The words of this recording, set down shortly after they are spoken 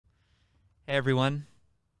Hey everyone,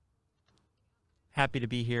 happy to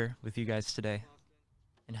be here with you guys today.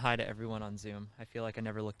 And hi to everyone on Zoom. I feel like I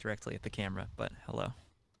never look directly at the camera, but hello.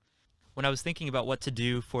 When I was thinking about what to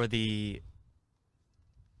do for the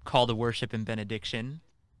call to worship and benediction,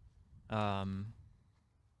 I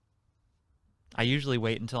usually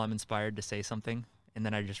wait until I'm inspired to say something, and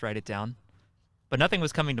then I just write it down. But nothing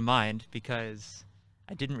was coming to mind because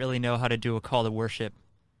I didn't really know how to do a call to worship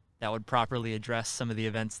that would properly address some of the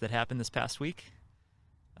events that happened this past week.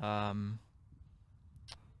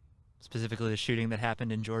 Specifically the shooting that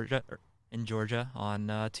happened in Georgia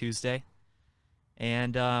on Tuesday.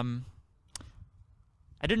 And I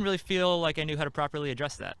didn't really feel like I knew how to properly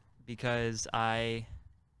address that because I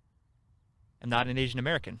am not an Asian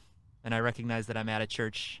American, and I recognize that I'm at a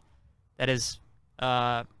church that is,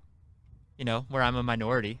 where I'm a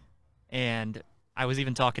minority. And I was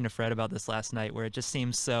even talking to Fred about this last night, where it just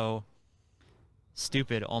seems so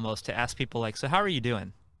stupid almost to ask people like, so how are you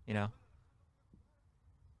doing? And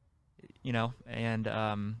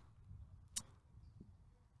I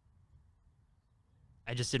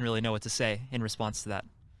just didn't really know what to say in response to that.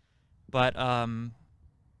 But the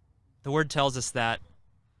word tells us that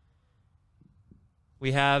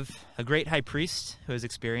we have a great high priest who has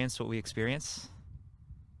experienced what we experience,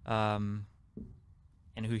 and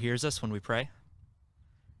who hears us when we pray.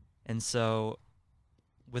 And so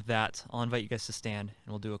with that, I'll invite you guys to stand and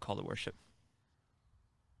we'll do a call to worship.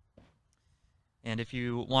 And if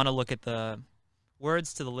you want to look at the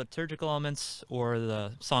words to the liturgical elements or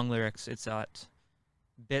the song lyrics, it's at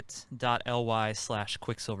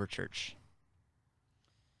bit.ly/Quicksilver Church.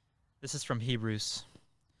 This is from Hebrews.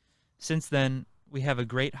 Since then, we have a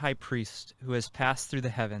great high priest who has passed through the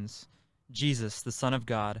heavens, Jesus, the Son of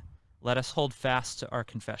God. Let us hold fast to our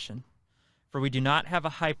confession. For we do not have a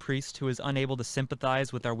high priest who is unable to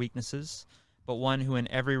sympathize with our weaknesses, but one who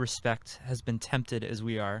in every respect has been tempted as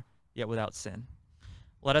we are, yet without sin.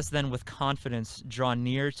 Let us then with confidence draw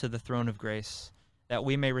near to the throne of grace, that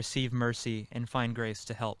we may receive mercy and find grace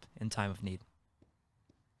to help in time of need.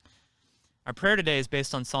 Our prayer today is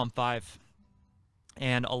based on Psalm 5,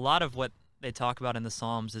 and a lot of what they talk about in the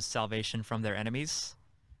Psalms is salvation from their enemies.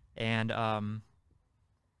 And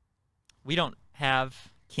we don't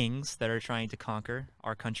have kings that are trying to conquer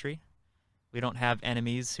our country. We don't have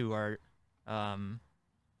enemies who are trying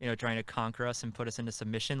to conquer us and put us into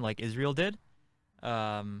submission like Israel did.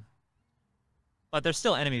 But they're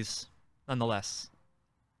still enemies nonetheless.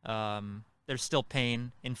 There's still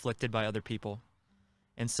pain inflicted by other people.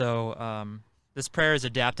 And so this prayer is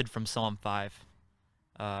adapted from Psalm 5.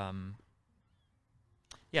 So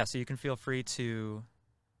you can feel free to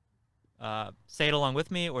say it along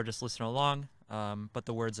with me or just listen along, but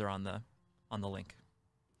the words are on the link.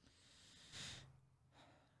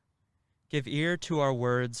 Give ear to our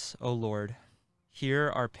words, O Lord. Hear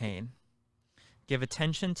our pain. Give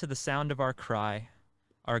attention to the sound of our cry,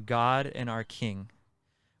 our God and our King.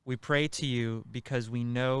 We pray to you because we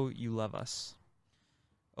know you love us.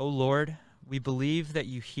 O Lord, we believe that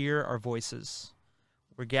you hear our voices.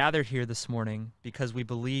 We're gathered here this morning because we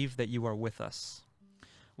believe that you are with us.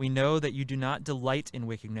 We know that you do not delight in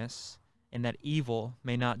wickedness, and that evil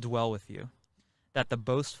may not dwell with you, that the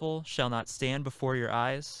boastful shall not stand before your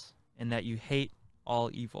eyes, and that you hate all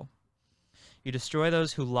evil. You destroy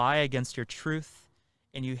those who lie against your truth,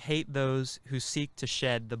 and you hate those who seek to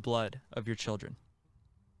shed the blood of your children.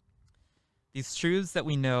 These truths that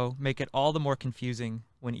we know make it all the more confusing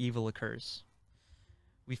when evil occurs.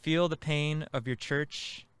 We feel the pain of your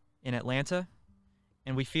church in Atlanta,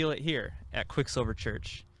 and we feel it here at Quicksilver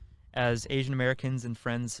Church as Asian Americans and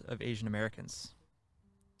friends of Asian Americans.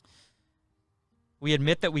 We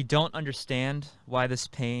admit that we don't understand why this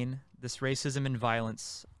pain, this racism and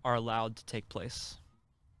violence are allowed to take place.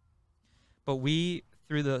 But we,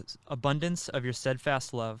 through the abundance of your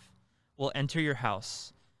steadfast love, will enter your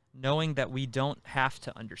house, knowing that we don't have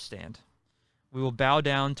to understand. We will bow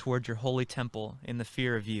down toward your holy temple in the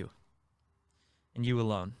fear of you, and you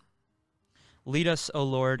alone. Lead us, O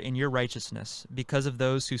Lord, in your righteousness because of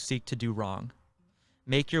those who seek to do wrong.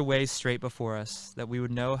 Make your ways straight before us, that we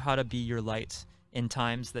would know how to be your light in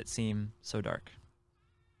times that seem so dark.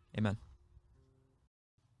 Amen.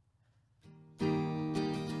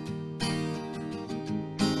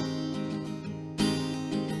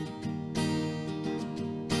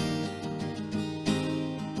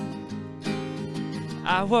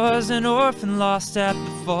 I was an orphan lost at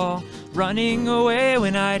the fall, running away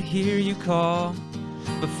when I'd hear you call.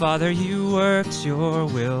 But Father, you worked your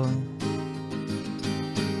will.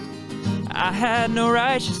 I had no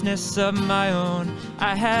righteousness of my own.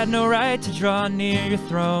 I had no right to draw near your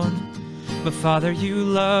throne. but Father, you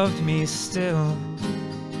loved me still.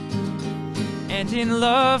 And in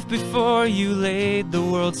love before you laid the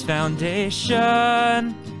world's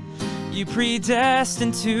foundation, you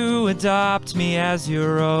predestined to adopt me as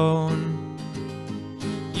your own.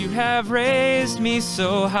 You have raised me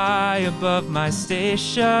so high above my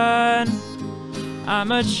station.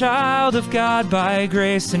 I'm a child of God by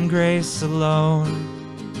grace and grace alone.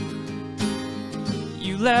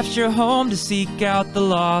 You left your home to seek out the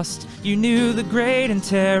lost. You knew the great and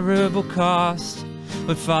terrible cost,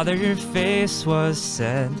 but Father, your face was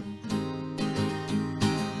set.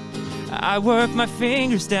 I worked my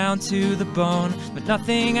fingers down to the bone, but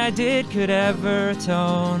nothing I did could ever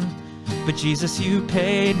atone. But Jesus, you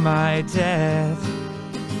paid my debt.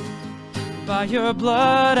 By your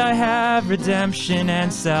blood I have redemption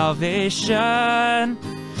and salvation.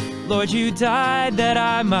 Lord, you died that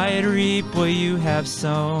I might reap what you have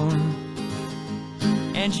sown.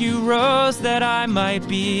 And you rose that I might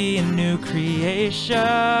be a new creation.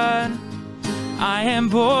 I am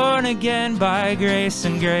born again by grace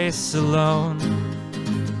and grace alone.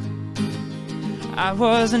 I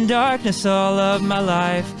was in darkness all of my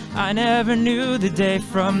life. I never knew the day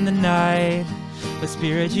from the night. But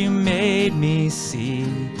Spirit, you made me see.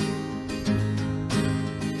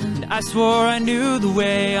 And I swore I knew the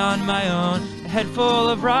way on my own. A head full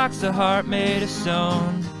of rocks, a heart made of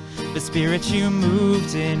stone. But Spirit, you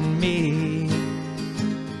moved in me.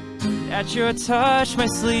 At your touch, my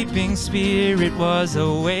sleeping spirit was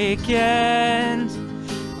awakened.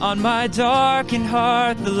 On my darkened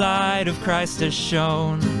heart, the light of Christ has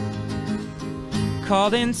shone.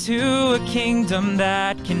 Called into a kingdom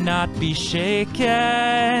that cannot be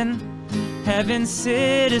shaken. Heaven's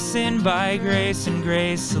citizen by grace and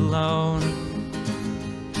grace alone.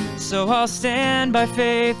 So I'll stand by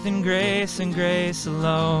faith and grace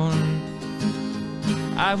alone.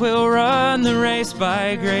 I will run the race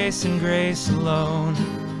by grace and grace alone.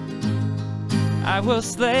 I will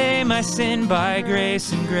slay my sin by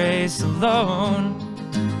grace and grace alone.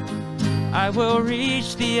 I will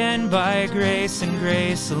reach the end by grace and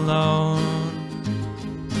grace alone.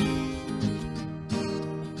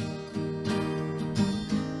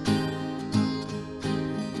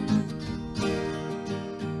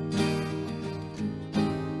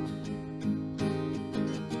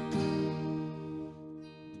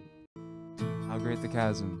 How great the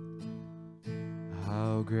chasm.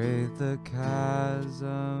 How great the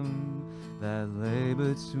chasm that lay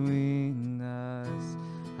between us.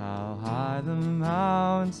 How high the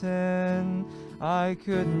mountain I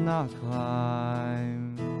could not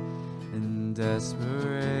climb. In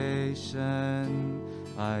desperation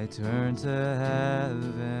I turned to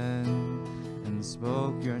heaven and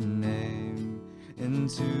spoke your name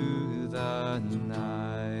into the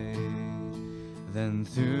night. Then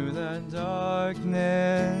through the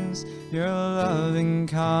darkness, your loving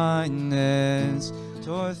kindness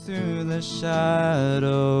tore through the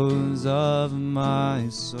shadows of my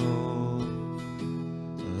soul.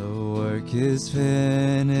 The work is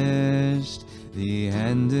finished, the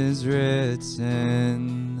end is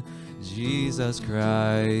written. Jesus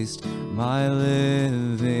Christ, my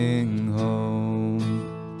living home.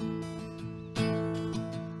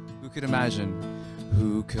 Who could imagine?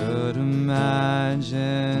 Who could imagine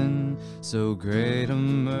so great a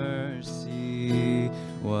mercy?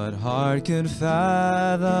 What heart could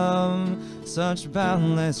fathom such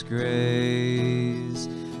boundless grace?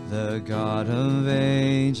 The God of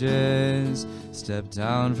ages stepped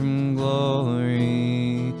down from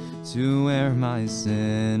glory to wear my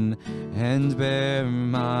sin and bear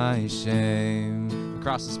my shame. The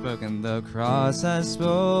cross has spoken, the cross has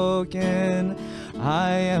spoken.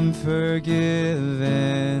 I am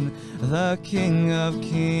forgiven. The King of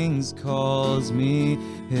Kings calls me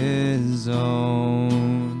his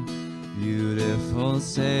own. Beautiful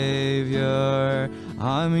Savior,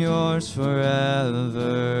 I'm yours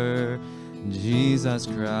forever. Jesus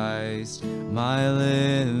Christ, my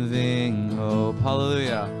living hope.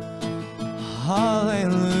 Hallelujah.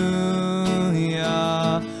 Hallelujah.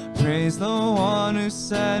 Praise the one who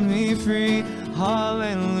set me free.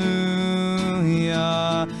 Hallelujah.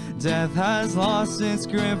 Death has lost its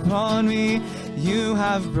grip on me. You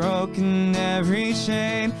have broken every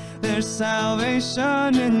chain. There's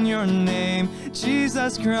salvation in your name,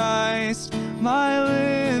 Jesus Christ, my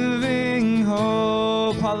living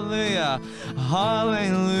hope. Hallelujah.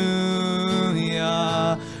 Hallelujah.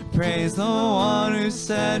 Praise the one who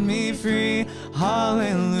set me free.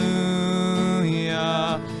 Hallelujah.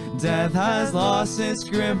 Death has lost its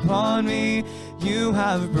grip on me. You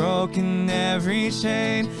have broken every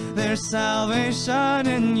chain. There's salvation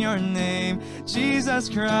in your name, Jesus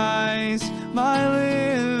Christ, my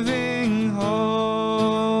living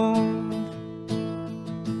hope.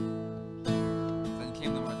 Then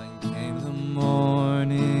came the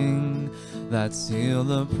morning that sealed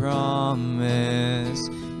the promise.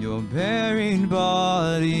 Your buried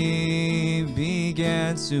body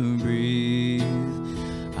began to breathe.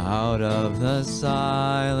 Out of the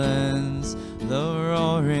silence, the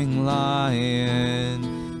roaring lion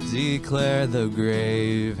declared the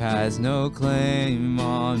grave has no claim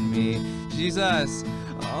on me. Jesus,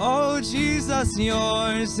 oh Jesus,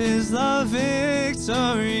 yours is the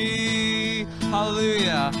victory.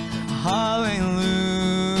 Hallelujah, hallelujah.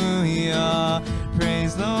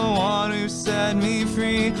 Praise the one who set me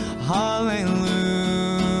free. Hallelujah.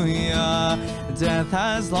 Death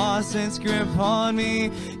has lost its grip on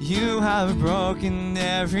me. You have broken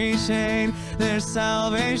every chain. There's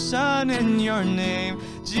salvation in your name,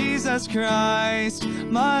 Jesus Christ,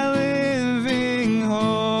 my living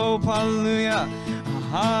hope. Hallelujah,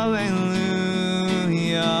 hallelujah.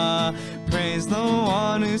 Praise the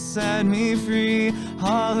one who set me free.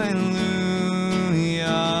 Hallelujah.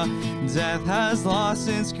 Death has lost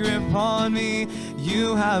its grip on me.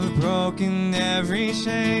 You have broken every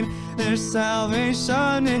chain. There's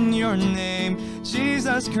salvation in your name,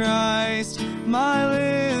 Jesus Christ, my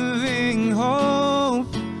living hope.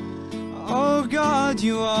 Oh God,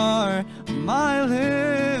 you are my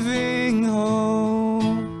living hope.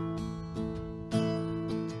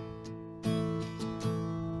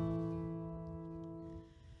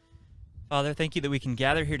 Father, thank you that we can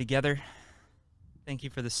gather here together. Thank you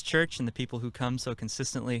for this church and the people who come so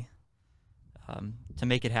consistently to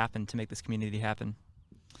make it happen, to make this community happen.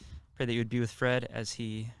 Pray that you would be with Fred as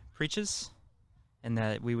he preaches and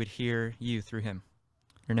that we would hear you through him.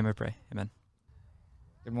 In your name I pray. Amen.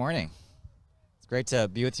 Good morning. It's great to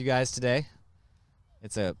be with you guys today.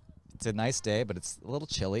 It's a nice day, but it's a little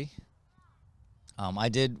chilly. I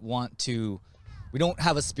did want to, we don't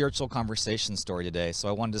have a spiritual conversation story today, so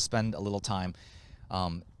I wanted to spend a little time.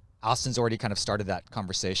 Austin's already kind of started that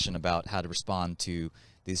conversation about how to respond to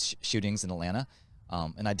these shootings in Atlanta.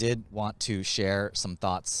 And I did want to share some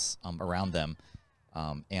thoughts around them.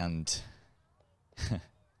 And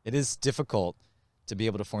it is difficult to be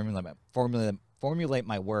able to formulate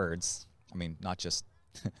my words. I mean, not just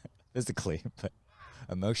physically, but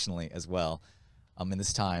emotionally as well in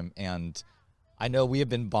this time. And I know we have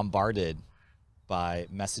been bombarded by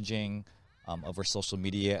messaging over social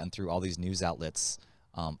media and through all these news outlets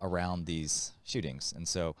around these shootings. And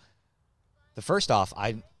so the first off,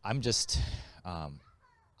 I've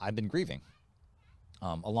been grieving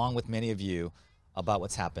along with many of you about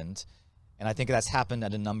what's happened. And I think that's happened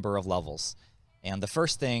at a number of levels. And the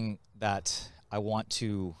first thing that I want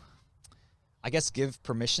to, I guess, give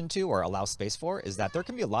permission to or allow space for is that there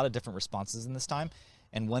can be a lot of different responses in this time.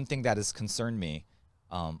 And one thing that has concerned me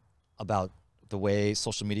about the way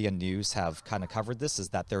social media news have kind of covered this is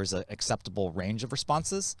that there is an acceptable range of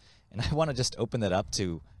responses. And I want to just open that up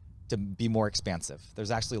to be more expansive.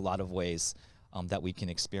 There's actually a lot of ways that we can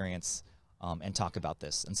experience and talk about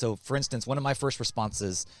this. And so, for instance, one of my first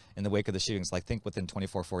responses in the wake of the shootings, I think within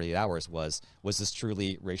 24, 48 hours, was this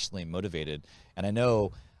truly racially motivated? And I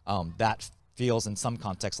know that feels in some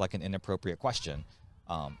contexts like an inappropriate question.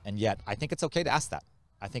 And yet I think it's okay to ask that.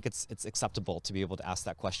 I think it's acceptable to be able to ask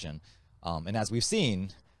that question. And as we've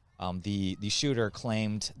seen, the shooter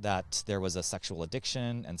claimed that there was a sexual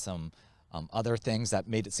addiction and some other things that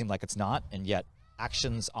made it seem like it's not, and yet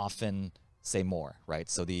actions often say more, right?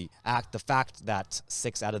 So the fact that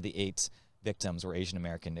 6 out of the 8 victims were Asian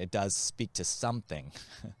American, it does speak to something,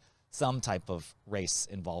 some type of race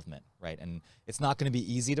involvement, right? And it's not going to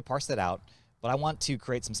be easy to parse that out, but I want to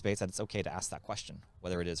create some space that it's okay to ask that question,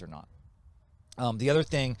 whether it is or not. The other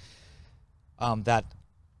thing that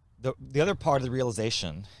the other part of the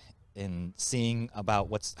realization in seeing about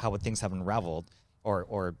how things have unraveled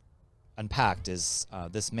or unpacked is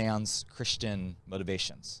this man's Christian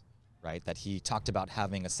motivations, right? That he talked about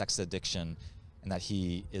having a sex addiction and that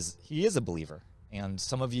he is a believer. And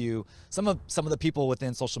some of the people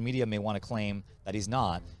within social media may want to claim that he's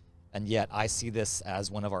not, and yet I see this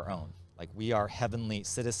as one of our own. Like, we are heavenly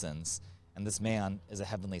citizens, and this man is a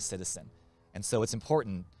heavenly citizen. And so it's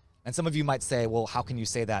important. And some of you might say, well, how can you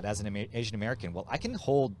say that as an Asian American? Well, I can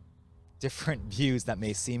hold different views that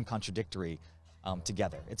may seem contradictory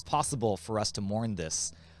together. It's possible for us to mourn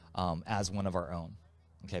this as one of our own,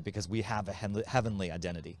 okay, because we have a heavenly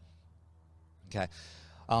identity, okay?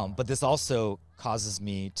 But this also causes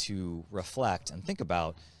me to reflect and think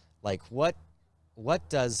about, like, what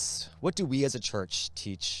do we as a church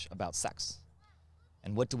teach about sex?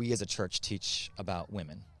 And what do we as a church teach about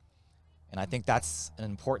women? And I think that's an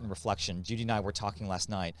important reflection. Judy and I were talking last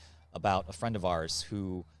night about a friend of ours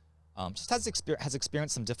who just has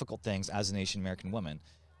experienced some difficult things as an Asian American woman.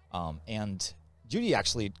 And Judy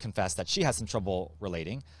actually confessed that she has some trouble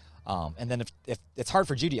relating. And then if it's hard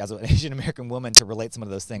for Judy as an Asian American woman to relate some of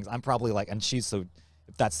those things, I'm probably like, and she's so,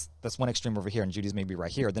 if that's one extreme over here and Judy's maybe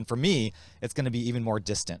right here, then for me, it's going to be even more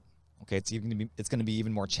distant. Okay, it's going to be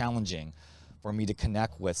even more challenging for me to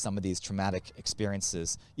connect with some of these traumatic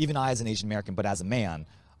experiences, even I as an Asian American, but as a man,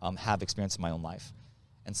 have experienced in my own life.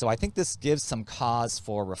 And so I think this gives some cause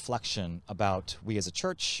for reflection about we as a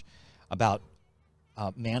church, about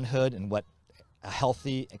manhood and what a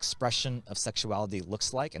healthy expression of sexuality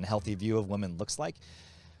looks like and a healthy view of women looks like.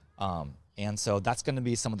 And so that's going to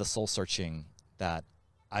be some of the soul searching that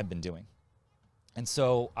I've been doing. And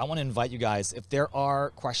so I want to invite you guys, if there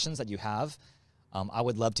are questions that you have, I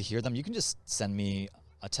would love to hear them. You can just send me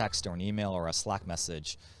a text or an email or a Slack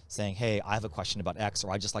message saying, hey, I have a question about X,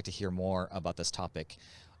 or I'd just like to hear more about this topic.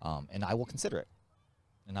 And I will consider it.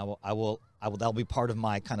 And that'll be part of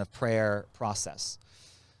my kind of prayer process.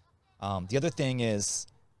 The other thing is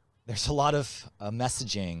there's a lot of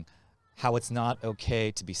messaging how it's not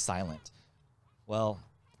okay to be silent. Well,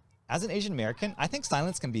 as an Asian American, I think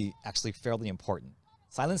silence can be actually fairly important.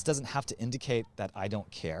 Silence doesn't have to indicate that I don't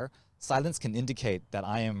care. Silence can indicate that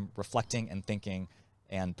I am reflecting and thinking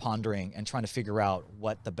and pondering and trying to figure out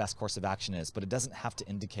what the best course of action is, but it doesn't have to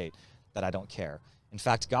indicate that I don't care. In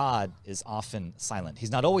fact, God is often silent.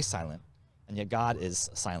 He's not always silent, and yet God is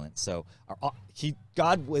silent. So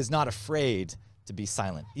God is not afraid to be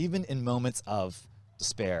silent, even in moments of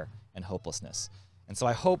despair and hopelessness. And so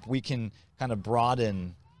I hope we can kind of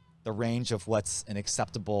broaden the range of what's an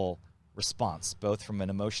acceptable response, both from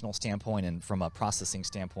an emotional standpoint and from a processing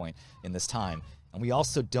standpoint in this time. And we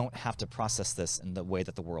also don't have to process this in the way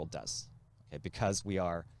that the world does, okay? Because we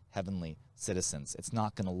are heavenly citizens. It's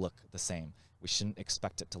not going to look the same. We shouldn't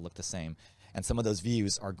expect it to look the same. And some of those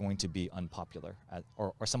views are going to be unpopular,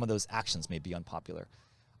 or some of those actions may be unpopular.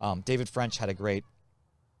 David French had a great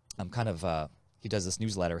he does this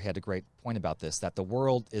newsletter. He had a great point about this, that the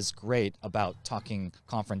world is great about talking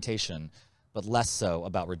confrontation, but less so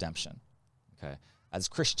about redemption. Okay. As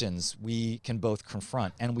Christians, we can both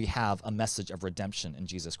confront and we have a message of redemption in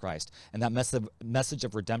Jesus Christ. And that message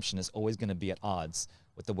of redemption is always going to be at odds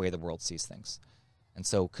with the way the world sees things. And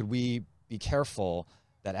so could we be careful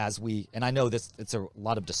that as we, and I know it's a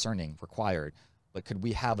lot of discerning required, but could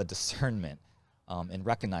we have a discernment in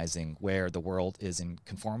recognizing where the world is in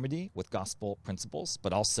conformity with gospel principles,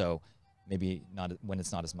 but also maybe not when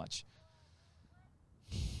it's not as much.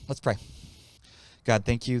 Let's pray. God,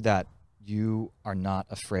 thank you that you are not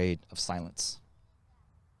afraid of silence.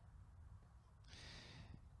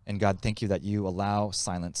 And God, thank you that you allow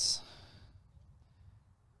silence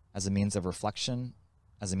as a means of reflection,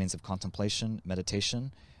 as a means of contemplation,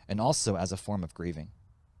 meditation, and also as a form of grieving.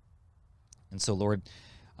 And so, Lord,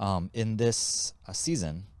 in this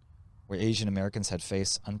season where Asian Americans had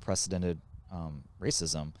faced unprecedented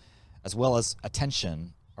racism, as well as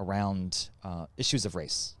attention around issues of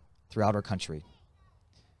race throughout our country,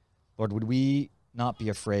 Lord, would we not be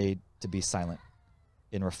afraid to be silent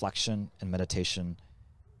in reflection and meditation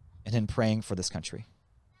and in praying for this country?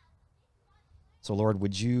 So, Lord,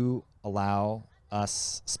 would you allow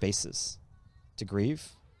us spaces to grieve,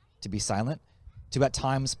 to be silent, to at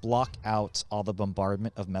times block out all the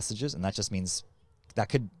bombardment of messages, and that just means that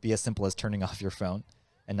could be as simple as turning off your phone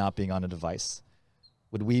and not being on a device.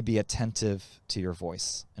 Would we be attentive to your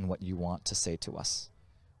voice and what you want to say to us?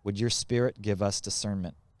 Would your Spirit give us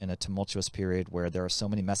discernment in a tumultuous period where there are so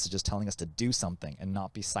many messages telling us to do something and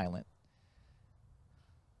not be silent?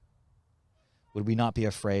 Would we not be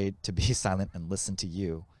afraid to be silent and listen to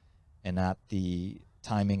you? And at the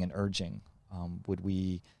timing and urging, would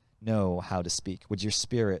we know how to speak? Would your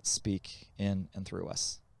Spirit speak in and through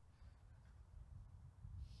us?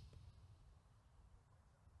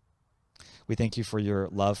 We thank you for your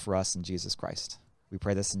love for us in Jesus Christ. We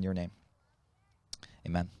pray this in your name.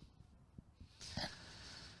 Amen.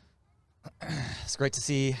 It's great to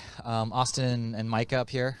see Austin and Micah up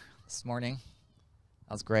here this morning.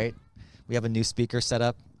 That was great. We have a new speaker set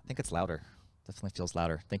up. I think it's louder. Definitely feels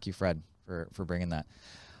louder. Thank you, Fred, for bringing that.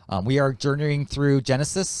 We are journeying through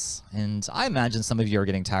Genesis, and I imagine some of you are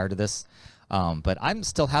getting tired of this, but I'm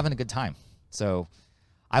still having a good time. So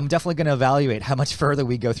I'm definitely going to evaluate how much further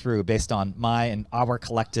we go through based on my and our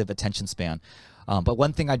collective attention span. But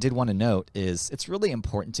one thing I did want to note is it's really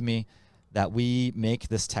important to me that we make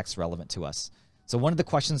this text relevant to us. So one of the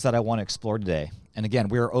questions that I want to explore today, and again,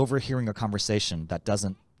 we're overhearing a conversation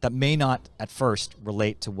that may not at first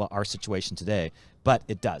relate to what our situation today, but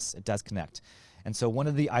it does connect. And so one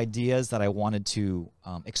of the ideas that I wanted to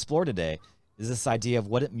explore today is this idea of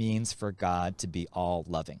what it means for God to be all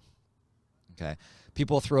loving. Okay,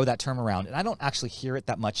 people throw that term around, and I don't actually hear it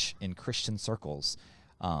that much in Christian circles,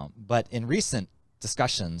 but in recent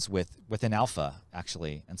discussions within Alpha,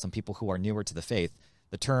 actually, and some people who are newer to the faith,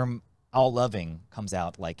 the term all loving comes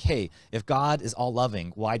out like, hey, if God is all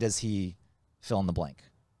loving, why does he fill in the blank?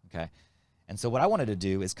 Okay. And so what I wanted to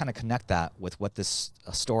do is kind of connect that with what this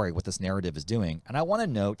story, what this narrative is doing. And I want to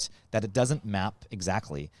note that it doesn't map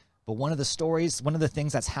exactly, but one of the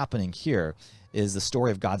things that's happening here is the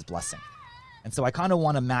story of God's blessing. And so I kind of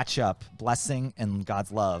want to match up blessing and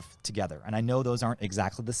God's love together. And I know those aren't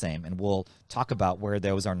exactly the same, and we'll talk about where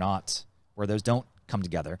those don't come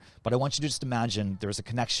together. But I want you to just imagine there's a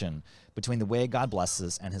connection between the way God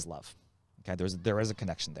blesses and his love. Okay, there is a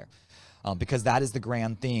connection there. Because that is the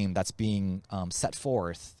grand theme that's being set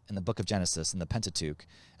forth in the book of Genesis, in the Pentateuch.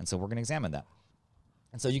 And so we're going to examine that.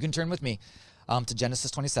 And so you can turn with me to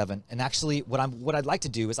Genesis 27. And actually, what I'd like to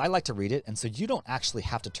do is I like to read it, and so you don't actually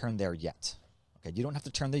have to turn there yet. Okay, you don't have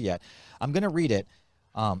to turn there yet. I'm going to read it.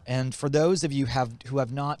 And for those of you who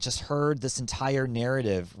have not just heard this entire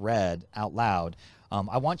narrative read out loud,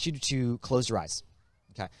 I want you to close your eyes.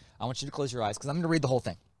 Okay, I want you to close your eyes because I'm going to read the whole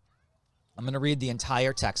thing. I'm going to read the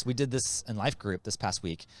entire text. We did this in life group this past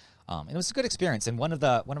week, and it was a good experience. And one of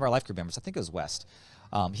our life group members, I think it was West,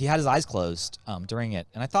 he had his eyes closed during it.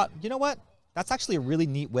 And I thought, you know what? That's actually a really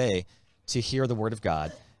neat way to hear the word of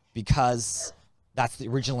God, because that's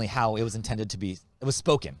originally how it was intended to be. It was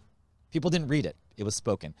spoken. People didn't read it. It was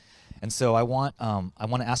spoken. And so I want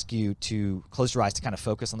to ask you to close your eyes to kind of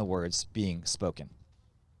focus on the words being spoken.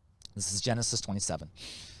 This is Genesis 27.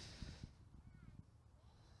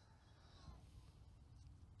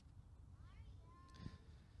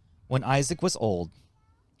 When Isaac was old,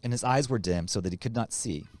 and his eyes were dim so that he could not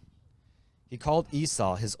see, he called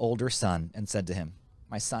Esau his older son and said to him,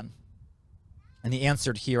 "My son." And he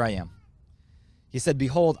answered, "Here I am." He said,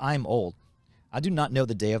 "Behold, I am old. I do not know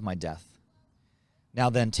the day of my death. Now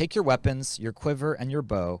then, take your weapons, your quiver, and your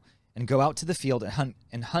bow, and go out to the field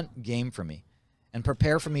and hunt game for me, and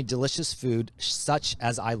prepare for me delicious food such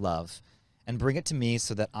as I love, and bring it to me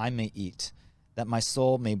so that I may eat, that my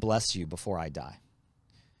soul may bless you before I die."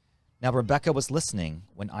 Now Rebekah was listening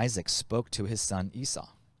when Isaac spoke to his son Esau.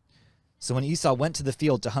 So when Esau went to the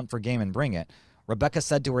field to hunt for game and bring it, Rebekah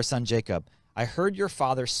said to her son Jacob, "I heard your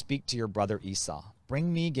father speak to your brother Esau.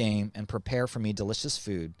 Bring me game and prepare for me delicious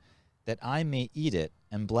food, that I may eat it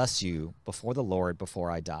and bless you before the Lord before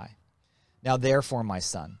I die. Now therefore, my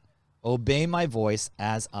son, obey my voice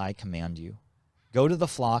as I command you. Go to the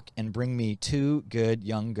flock and bring me 2 good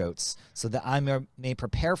young goats, so that I may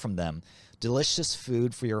prepare from them delicious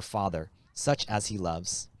food for your father, such as he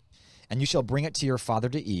loves. And you shall bring it to your father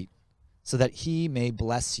to eat, so that he may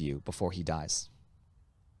bless you before he dies."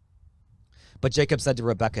 But Jacob said to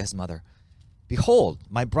Rebekah his mother, "Behold,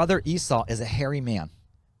 my brother Esau is a hairy man,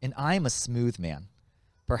 and I am a smooth man.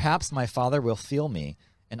 Perhaps my father will feel me,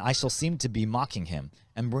 and I shall seem to be mocking him,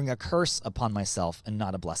 and bring a curse upon myself and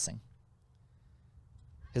not a blessing."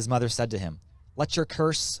 His mother said to him, "Let your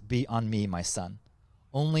curse be on me, my son.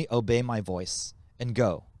 Only obey my voice, and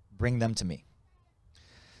go, bring them to me."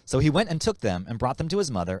 So he went and took them and brought them to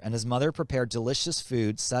his mother, and his mother prepared delicious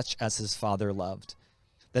food such as his father loved.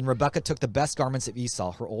 Then Rebekah took the best garments of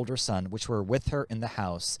Esau, her older son, which were with her in the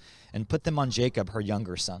house, and put them on Jacob, her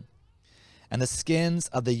younger son. And the skins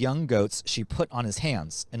of the young goats she put on his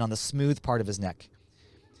hands and on the smooth part of his neck.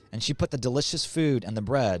 And she put the delicious food and the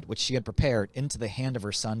bread which she had prepared into the hand of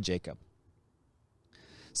her son Jacob.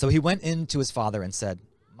 So he went in to his father and said,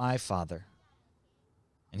 "My father."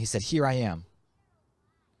 And he said, "Here I am."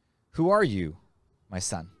 "Who are you, my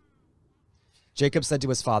son?" Jacob said to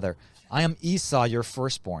his father, "I am Esau, your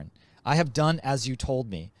firstborn. I have done as you told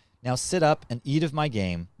me. Now sit up and eat of my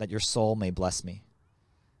game, that your soul may bless me."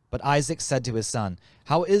 But Isaac said to his son,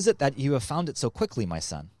 "How is it that you have found it so quickly, my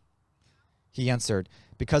son?" He answered,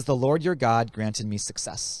 "Because the Lord your God granted me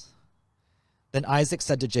success." Then Isaac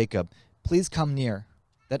said to Jacob, "Please come near,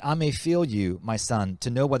 that I may feel you, my son, to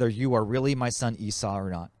know whether you are really my son Esau or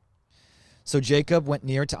not." So Jacob went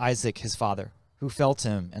near to Isaac his father, who felt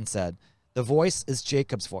him and said, "The voice is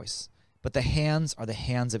Jacob's voice, but the hands are the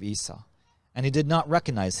hands of Esau." And he did not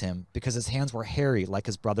recognize him, because his hands were hairy like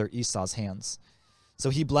his brother Esau's hands. So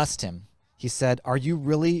he blessed him. He said, "Are you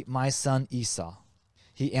really my son Esau?"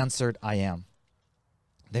 He answered, "I am."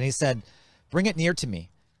 Then he said, "Bring it near to me,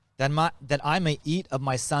 that I may eat of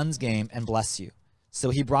my son's game and bless you." So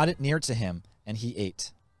he brought it near to him, and he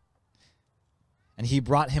ate. And he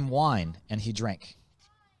brought him wine, and he drank.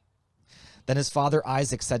 Then his father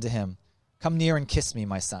Isaac said to him, "Come near and kiss me,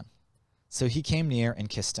 my son." So he came near and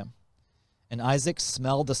kissed him. And Isaac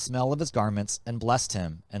smelled the smell of his garments and blessed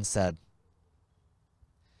him and said,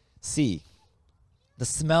 "See, the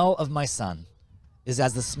smell of my son is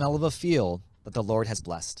as the smell of a field that the Lord has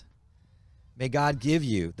blessed. May God give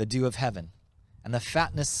you the dew of heaven and the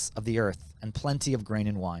fatness of the earth and plenty of grain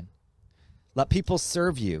and wine. Let people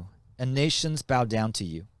serve you and nations bow down to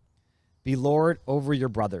you. Be Lord over your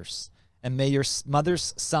brothers, and may your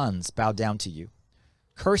mother's sons bow down to you.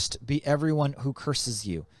 Cursed be everyone who curses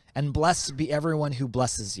you, and blessed be everyone who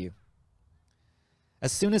blesses you."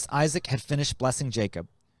 As soon as Isaac had finished blessing Jacob,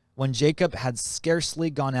 when Jacob had scarcely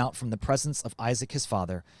gone out from the presence of Isaac his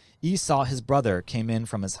father, Esau his brother came in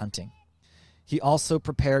from his hunting. He also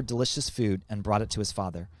prepared delicious food and brought it to his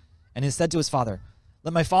father. And he said to his father,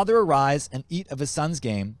 "Let my father arise and eat of his son's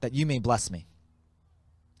game, that you may bless me."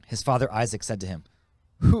 His father Isaac said to him,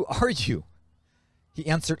 "Who are you?" He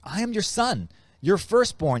answered, "I am your son, your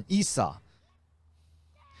firstborn Esau."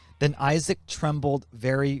 Then Isaac trembled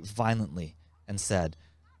very violently and said,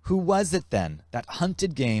 "Who was it then that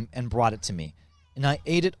hunted game and brought it to me? And I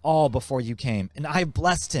ate it all before you came, and I have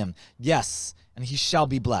blessed him. Yes, and he shall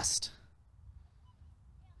be blessed."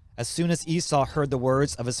 As soon as Esau heard the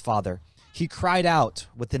words of his father, he cried out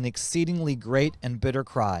with an exceedingly great and bitter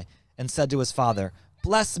cry, and said to his father,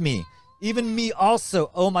 "Bless me, even me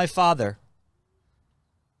also, O my father."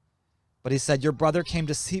 But he said, "Your brother came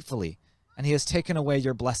deceitfully, and he has taken away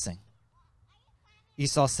your blessing."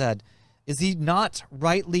 Esau said, "Is he not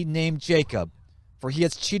rightly named Jacob? For he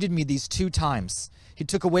has cheated me these 2 times. He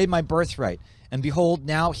took away my birthright, and behold,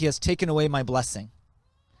 now he has taken away my blessing."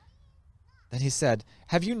 Then he said,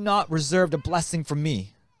 "Have you not reserved a blessing for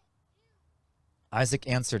me?" Isaac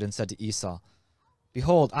answered and said to Esau,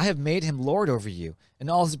 "Behold, I have made him lord over you, and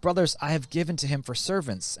all his brothers I have given to him for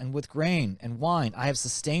servants, and with grain and wine I have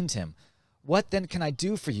sustained him. What then can I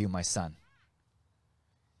do for you, my son?"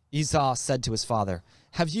 Esau said to his father,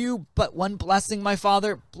 "Have you but one blessing, my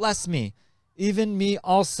father? Bless me, even me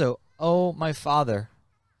also, O my father."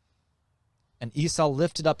 And Esau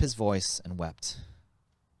lifted up his voice and wept.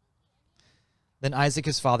 Then Isaac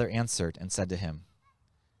his father answered and said to him,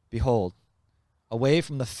 "Behold, away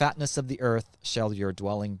from the fatness of the earth shall your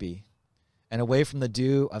dwelling be, and away from the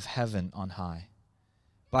dew of heaven on high.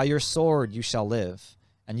 By your sword you shall live,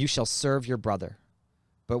 and you shall serve your brother.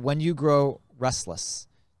 But when you grow restless,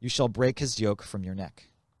 you shall break his yoke from your neck."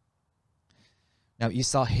 Now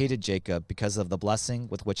Esau hated Jacob because of the blessing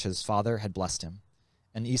with which his father had blessed him.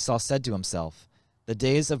 And Esau said to himself, "The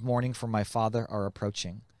days of mourning for my father are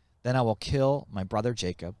approaching. Then I will kill my brother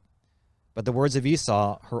Jacob." But the words of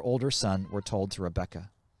Esau, her older son, were told to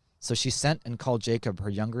Rebekah. So she sent and called Jacob,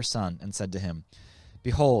 her younger son, and said to him,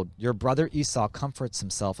 "Behold, your brother Esau comforts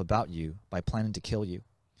himself about you by planning to kill you.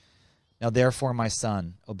 Now therefore, my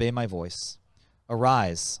son, obey my voice.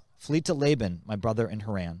 Arise, flee to Laban, my brother in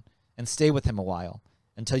Haran, and stay with him a while,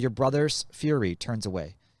 until your brother's fury turns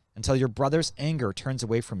away, until your brother's anger turns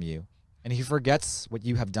away from you, and he forgets what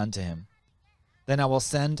you have done to him. Then I will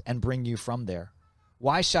send and bring you from there.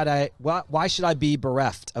 Why should I be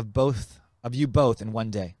bereft of you both in one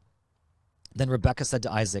day?" Then Rebekah said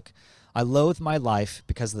to Isaac, "I loathe my life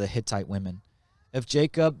because of the Hittite women. If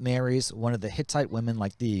Jacob marries one of the Hittite women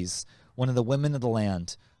like these, one of the women of the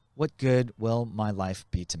land, what good will my life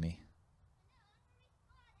be to me?"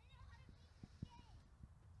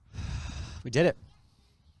 We did it.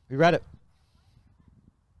 We read it.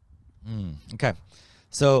 Okay.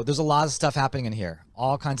 So there's a lot of stuff happening in here,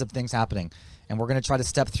 all kinds of things happening, and we're going to try to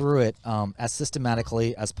step through it as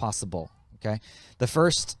systematically as possible. Okay. The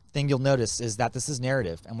first thing you'll notice is that this is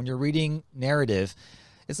narrative, and when you're reading narrative,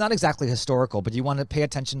 it's not exactly historical, but you want to pay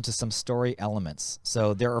attention to some story elements.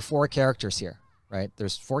 So there are 4 characters here, right?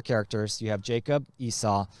 There's 4 characters. You have Jacob,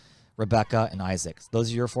 Esau, Rebekah, and Isaac.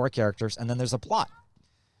 Those are your 4 characters, and then there's a plot.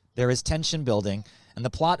 There is tension building, and the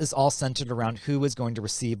plot is all centered around who is going to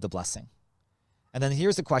receive the blessing. And then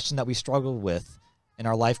here's a question that we struggled with in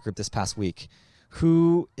our life group this past week.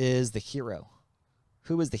 Who is the hero?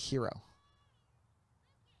 Who is the hero?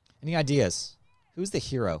 Any ideas? Who's the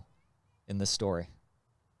hero in this story?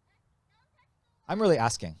 I'm really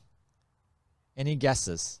asking. Any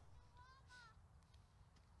guesses?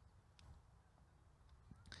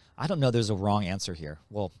 I don't know there's a wrong answer here.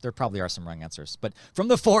 Well, there probably are some wrong answers. But from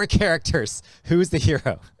the 4 characters, who's the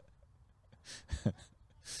hero?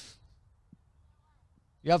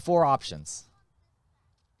 You have 4 options.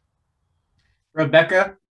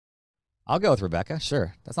 Rebecca. I'll go with Rebecca,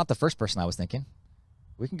 sure. That's not the first person I was thinking.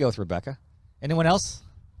 We can go with Rebecca. Anyone else?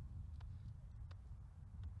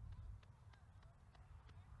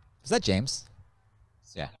 Is that James?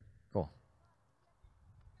 Yeah, cool.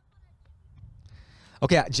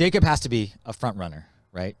 Okay, Jacob has to be a front runner,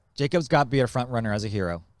 right? Jacob's got to be a front runner as a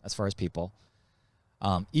hero, as far as people.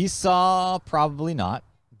 Esau, probably not,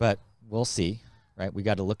 but we'll see, right? We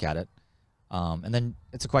got to look at it. And then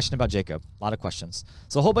it's a question about Jacob. A lot of questions.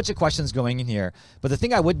 So a whole bunch of questions going in here. But the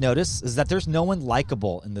thing I would notice is that there's no one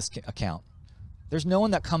likable in this account. There's no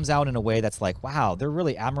one that comes out in a way that's like, wow, they're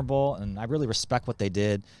really admirable, and I really respect what they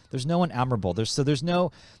did. There's no one admirable. There's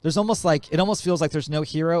almost like, it almost feels like there's no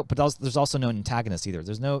hero, but there's also no antagonist either.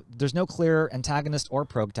 There's no clear antagonist or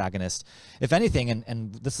protagonist. If anything,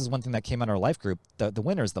 and this is one thing that came out of our life group, the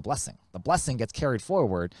winner is the blessing. The blessing gets carried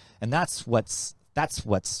forward, and that's what's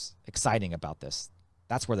exciting about this.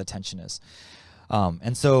 That's where the tension is.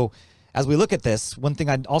 And so as we look at this, one thing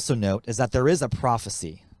I'd also note is that there is a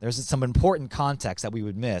prophecy. There's some important context that we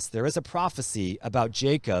would miss. There is a prophecy about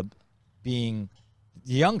Jacob being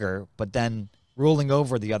younger, but then ruling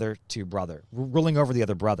over the other brother.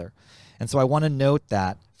 And so I want to note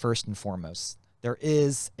that first and foremost. There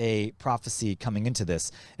is a prophecy coming into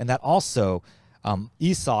this, and that also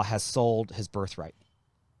Esau has sold his birthright.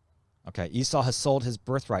 Okay, Esau has sold his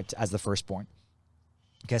birthright as the firstborn.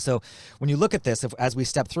 Okay, so when you look at this, as we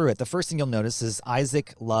step through it, the first thing you'll notice is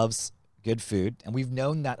Isaac loves good food, and we've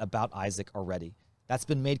known that about Isaac already. That's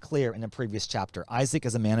been made clear in a previous chapter. Isaac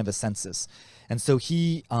is a man of his senses. And so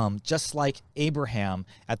he, just like Abraham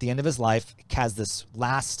at the end of his life, has this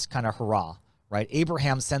last kind of hurrah, right?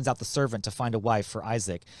 Abraham sends out the servant to find a wife for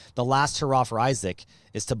Isaac. The last hurrah for Isaac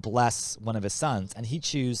is to bless one of his sons, and he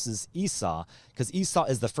chooses Esau because Esau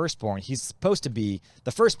is the firstborn. He's supposed to be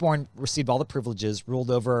the firstborn, received all the privileges,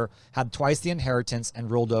 had twice the inheritance,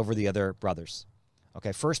 and ruled over the other brothers.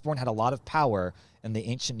 Okay, firstborn had a lot of power in the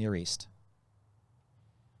ancient Near East.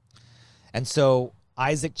 And so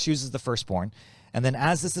Isaac chooses the firstborn. And then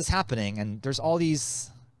as this is happening, and there's all these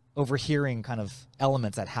overhearing kind of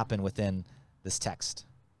elements that happen within this text,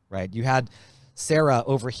 right? You had Sarah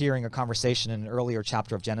overhearing a conversation in an earlier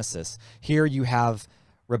chapter of Genesis. Here you have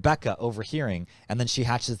Rebekah overhearing, and then she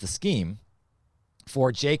hatches the scheme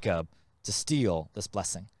for Jacob to steal this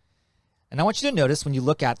blessing. And I want you to notice when you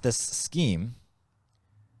look at this scheme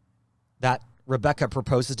that Rebekah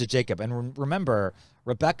proposes to Jacob. And remember,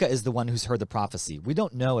 Rebekah is the one who's heard the prophecy. We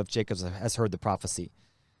don't know if Jacob has heard the prophecy.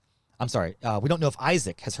 I'm sorry. We don't know if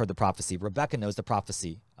Isaac has heard the prophecy. Rebekah knows the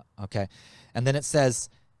prophecy. Okay. And then it says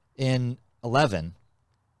in 11,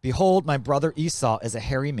 behold, my brother Esau is a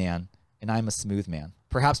hairy man, and I'm a smooth man.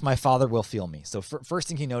 Perhaps my father will feel me. So first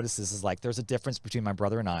thing he notices is like, there's a difference between my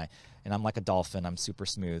brother and I'm like a dolphin. I'm super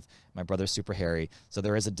smooth. My brother's super hairy. So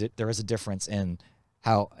there is a difference in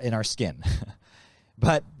our skin.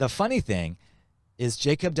 But the funny thing is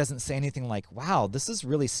Jacob doesn't say anything like, wow, this is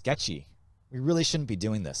really sketchy. We really shouldn't be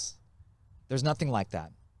doing this. There's nothing like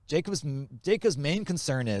that. Jacob's main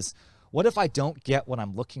concern is, what if I don't get what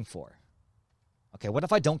I'm looking for? Okay, what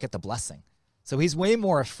if I don't get the blessing? So he's way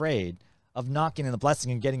more afraid of not getting the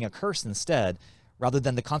blessing and getting a curse instead, rather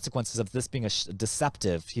than the consequences of this being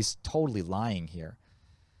deceptive. He's totally lying here.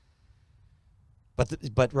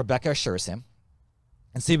 But Rebekah assures him.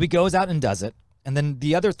 And so he goes out and does it. And then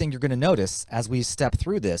the other thing you're going to notice as we step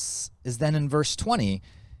through this is then in verse 20,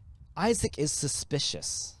 Isaac is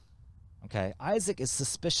suspicious. Okay, Isaac is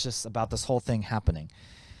suspicious about this whole thing happening.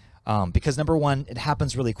 Because number one, it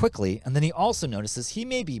happens really quickly. And then he also notices he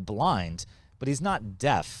may be blind, but he's not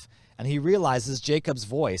deaf. And he realizes Jacob's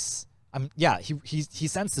voice. He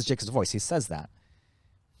senses Jacob's voice. He says that.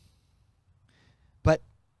 But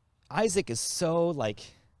Isaac is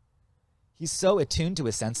he's so attuned to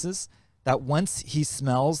his senses that once he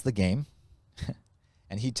smells the game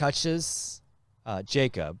and he touches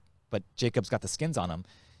Jacob, but Jacob's got the skins on him,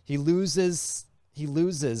 he loses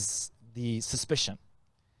the suspicion.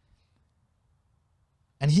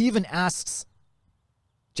 And he even asks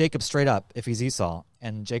Jacob straight up if he's Esau,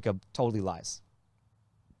 and Jacob totally lies.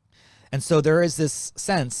 And so there is this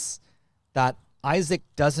sense that Isaac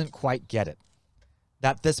doesn't quite get it.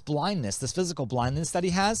 That this blindness, this physical blindness that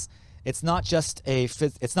he has, it's not just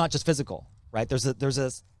physical, right? There's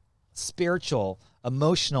a spiritual,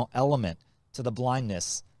 emotional element to the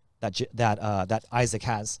blindness that Isaac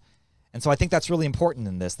has. And so I think that's really important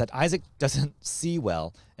in this, that Isaac doesn't see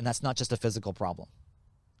well, and that's not just a physical problem.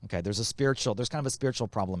 Okay, there's kind of a spiritual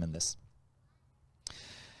problem in this.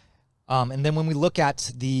 And then when we look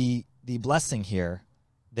at the blessing here,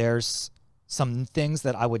 there's some things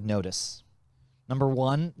that I would notice. Number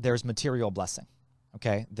one, there's material blessing.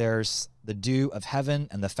 Okay, there's the dew of heaven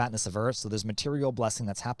and the fatness of earth. So there's material blessing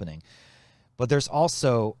that's happening. But there's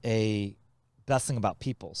also a blessing about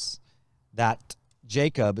peoples, that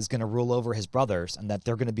Jacob is going to rule over his brothers and that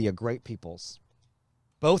they're going to be a great peoples.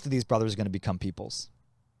 Both of these brothers are going to become peoples,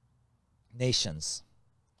 nations.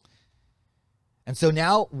 And so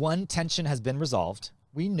now one tension has been resolved.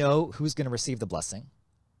 We know who's going to receive the blessing.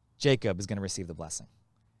 Jacob is going to receive the blessing.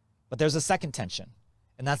 But there's a second tension,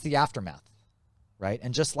 and that's the aftermath, right?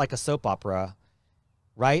 And just like a soap opera,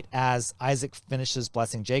 right as Isaac finishes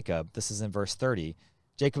blessing Jacob, this is in verse 30,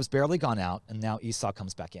 Jacob's barely gone out, and now Esau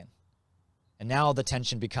comes back in. And now the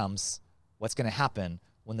tension becomes what's going to happen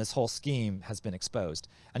when this whole scheme has been exposed.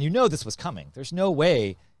 And you know this was coming. There's no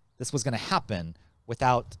way this was going to happen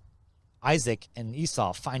without Isaac and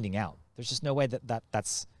Esau finding out. There's just no way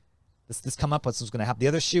that's this come up with was going to happen. The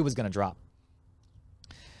other shoe was going to drop.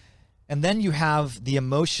 And then you have the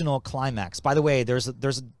emotional climax. By the way, there's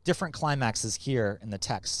different climaxes here in the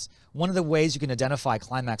text. One of the ways you can identify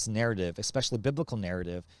climax narrative, especially biblical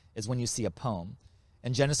narrative, is when you see a poem.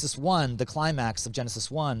 In Genesis 1, the climax of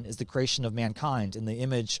Genesis 1 is the creation of mankind in the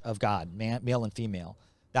image of God, male and female.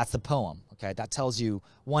 That's the poem, okay? That tells you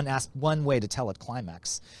one way to tell a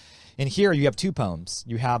climax. And here you have two poems.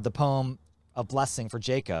 You have the poem of blessing for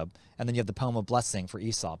Jacob, and then you have the poem of blessing for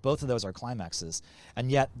Esau. Both of those are climaxes. And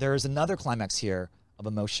yet there's another climax here of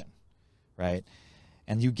emotion, right?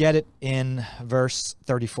 And you get it in verse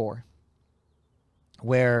 34,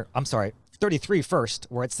 33 first,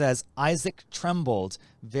 where it says, Isaac trembled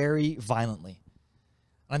very violently.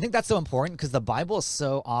 And I think that's so important because the Bible is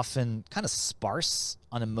so often kind of sparse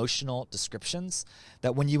on emotional descriptions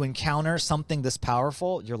that when you encounter something this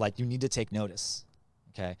powerful, you're like, you need to take notice,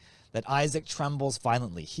 okay? That Isaac trembles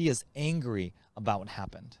violently. He is angry about what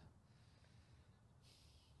happened.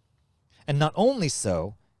 And not only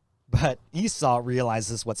so, but Esau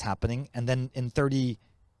realizes what's happening. And then in 33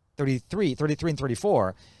 and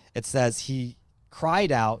 34, it says he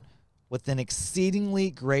cried out with an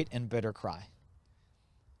exceedingly great and bitter cry.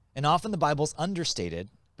 And often the Bible's understated,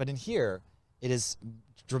 but in here it is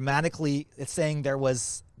dramatically, it's saying there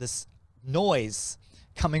was this noise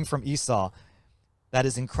coming from Esau that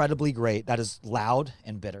is incredibly great, that is loud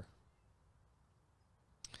and bitter.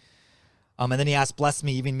 And then he asked, bless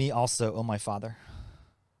me, even me also, O my father.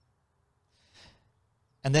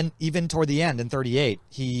 And then even toward the end in 38,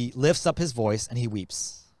 he lifts up his voice and he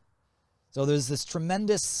weeps. So there's this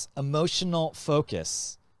tremendous emotional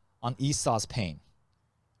focus on Esau's pain.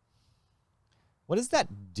 What does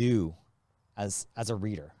that do as a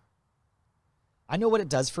reader? I know what it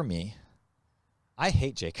does for me. I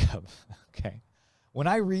hate Jacob, okay? When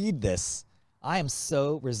I read this, I am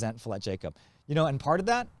so resentful at Jacob. You know, and part of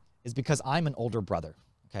that is because I'm an older brother,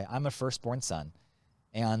 okay? I'm a firstborn son.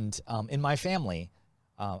 And in my family,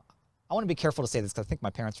 I want to be careful to say this because I think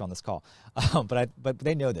my parents are on this call, but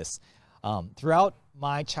they know this. Throughout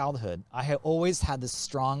my childhood, I have always had this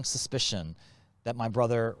strong suspicion that my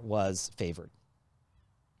brother was favored.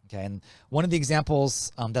 Okay, and one of the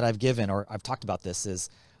examples that I've given, or I've talked about this, is,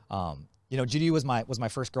 Judy was my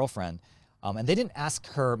first girlfriend, and they didn't ask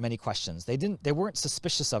her many questions. They weren't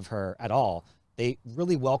suspicious of her at all. They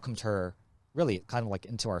really welcomed her, really kind of like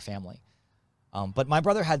into our family. But my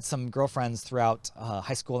brother had some girlfriends throughout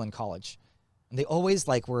high school and college, and they always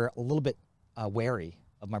were a little bit wary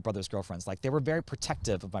of my brother's girlfriends. Like, they were very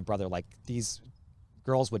protective of my brother. Like, these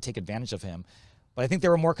girls would take advantage of him. But I think they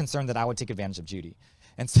were more concerned that I would take advantage of Judy.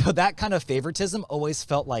 And so that kind of favoritism always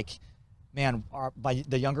felt like, man,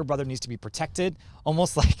 the younger brother needs to be protected,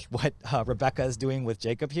 almost like what Rebecca is doing with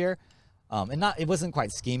Jacob here. It wasn't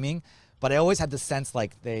quite scheming, but I always had the sense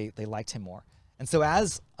like they liked him more. And so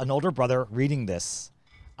as an older brother reading this,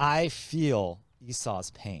 I feel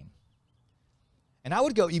Esau's pain. And I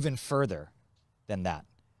would go even further than that.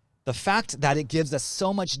 The fact that it gives us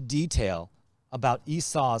so much detail about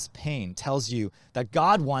Esau's pain tells you that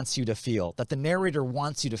God wants you to feel, that the narrator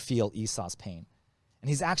wants you to feel Esau's pain. And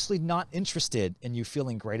he's actually not interested in you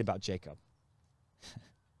feeling great about Jacob.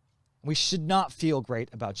 We should not feel great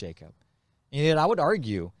about Jacob. And yet I would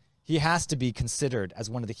argue he has to be considered as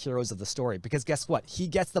one of the heroes of the story, because guess what? He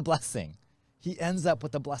gets the blessing. He ends up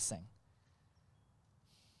with the blessing.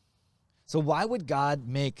 So why would God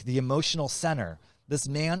make the emotional center this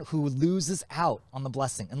man who loses out on the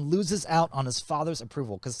blessing and loses out on his father's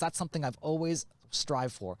approval? Because that's something I've always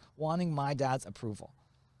strived for, wanting my dad's approval.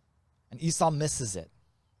 And Esau misses it.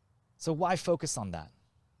 So why focus on that?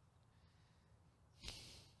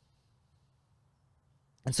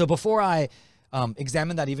 And so before I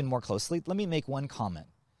examine that even more closely, let me make one comment.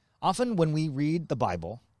 Often when we read the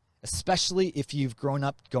Bible, especially if you've grown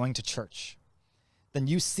up going to church, then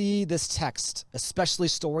you see this text, especially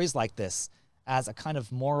stories like this, as a kind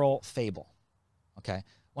of moral fable, okay?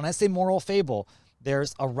 When I say moral fable,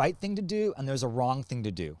 there's a right thing to do and there's a wrong thing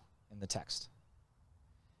to do in the text.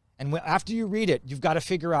 And after you read it, you've got to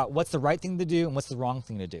figure out what's the right thing to do and what's the wrong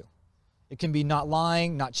thing to do. It can be not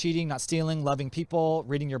lying, not cheating, not stealing, loving people,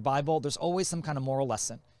 reading your Bible. There's always some kind of moral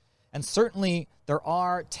lesson. And certainly there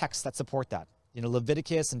are texts that support that. You know,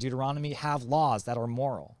 Leviticus and Deuteronomy have laws that are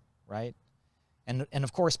moral, right? And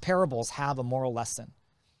of course, parables have a moral lesson.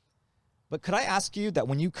 But could I ask you that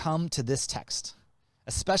when you come to this text,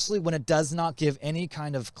 especially when it does not give any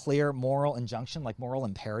kind of clear moral injunction, like moral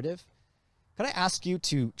imperative, could I ask you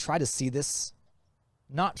to try to see this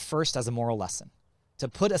not first as a moral lesson, to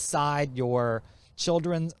put aside your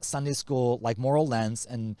children's Sunday school like moral lens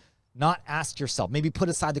and not ask yourself, maybe put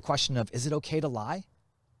aside the question of, is it okay to lie?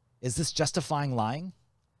 Is this justifying lying?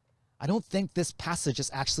 I don't think this passage is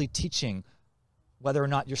actually teaching whether or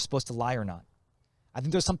not you're supposed to lie or not. I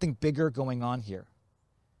think there's something bigger going on here.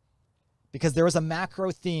 Because there is a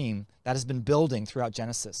macro theme that has been building throughout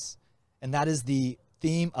Genesis, and that is the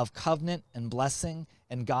theme of covenant and blessing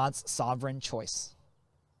and God's sovereign choice.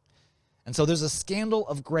 And so there's a scandal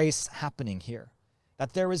of grace happening here,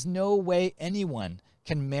 that there is no way anyone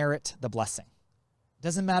can merit the blessing. It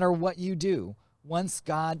doesn't matter what you do. Once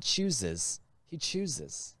God chooses, he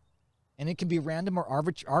chooses. And it can be random or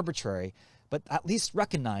arbitrary, but at least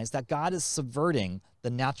recognize that God is subverting the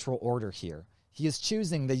natural order here. He is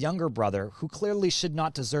choosing the younger brother who clearly should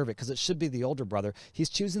not deserve it because it should be the older brother. He's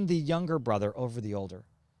choosing the younger brother over the older.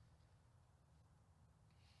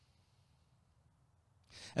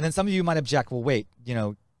 And then some of you might object, well, wait, you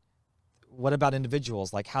know, what about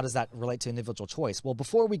individuals? Like, how does that relate to individual choice? Well,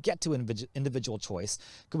 before we get to individual choice,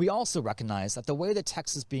 could we also recognize that the way the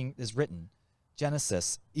text is written,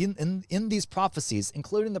 Genesis, in these prophecies,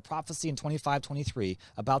 including the prophecy in 25:23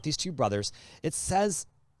 about these two brothers, it says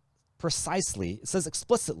precisely, it says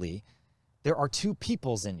explicitly, there are two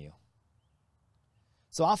peoples in you.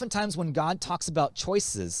 So oftentimes when God talks about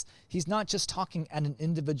choices, he's not just talking at an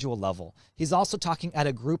individual level. He's also talking at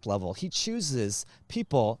a group level. He chooses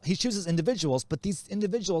people, he chooses individuals, but these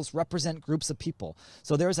individuals represent groups of people.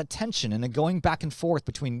 So there's a tension and a going back and forth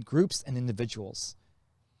between groups and individuals.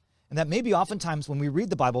 And that maybe oftentimes when we read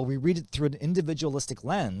the Bible, we read it through an individualistic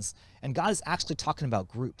lens, and God is actually talking about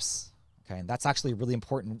groups. Okay, and that's actually a really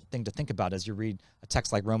important thing to think about as you read a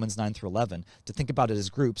text like Romans 9-11, to think about it as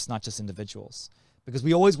groups, not just individuals. Because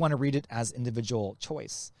we always want to read it as individual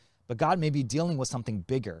choice. But God may be dealing with something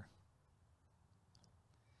bigger.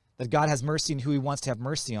 That God has mercy in who he wants to have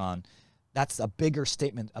mercy on. That's a bigger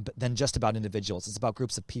statement than just about individuals. It's about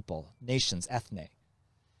groups of people, nations, ethne.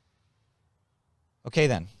 Okay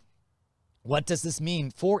then, what does this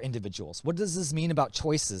mean for individuals? What does this mean about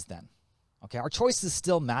choices then? Okay, our choices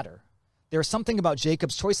still matter. There's something about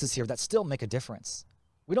Jacob's choices here that still make a difference.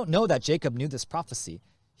 We don't know that Jacob knew this prophecy.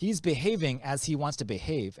 He's behaving as he wants to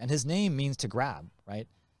behave, and his name means to grab, right?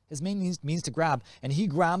 His name means to grab, and he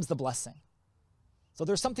grabs the blessing. So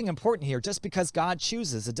there's something important here. Just because God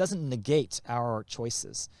chooses, it doesn't negate our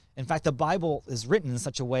choices. In fact, the Bible is written in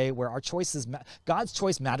such a way where our choices, God's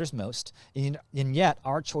choice matters most, and yet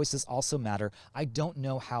our choices also matter. I don't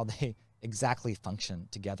know how they exactly function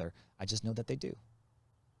together. I just know that they do.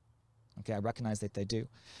 Okay, I recognize that they do.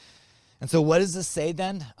 And so what does this say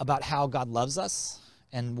then about how God loves us?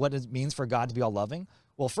 And what it means for God to be all loving?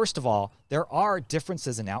 Well, first of all, there are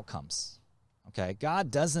differences in outcomes. Okay,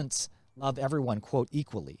 God doesn't love everyone, quote,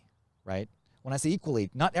 equally, right? When I say equally,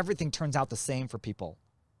 not everything turns out the same for people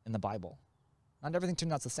in the Bible. Not everything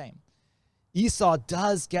turns out the same. Esau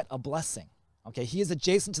does get a blessing. Okay, he is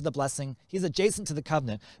adjacent to the blessing. He's adjacent to the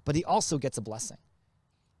covenant, but he also gets a blessing.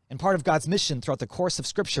 And part of God's mission throughout the course of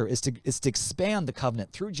Scripture is to expand the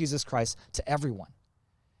covenant through Jesus Christ to everyone.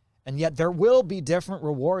 And yet there will be different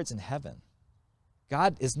rewards in heaven.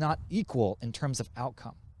 God is not equal in terms of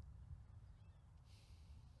outcome.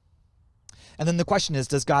 And then the question is,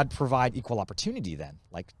 does God provide equal opportunity then?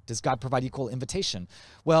 Like, does God provide equal invitation?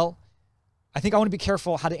 Well, I think I want to be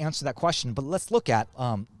careful how to answer that question, but let's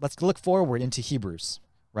look forward into Hebrews,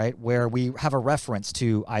 right? Where we have a reference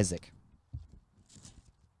to Isaac.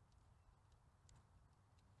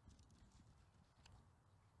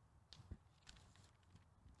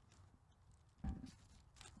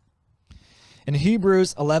 In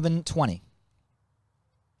Hebrews 11:20,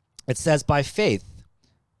 it says, by faith,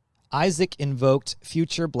 Isaac invoked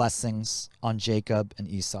future blessings on Jacob and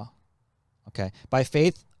Esau. Okay, by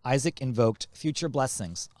faith, Isaac invoked future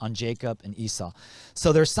blessings on Jacob and Esau.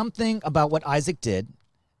 So there's something about what Isaac did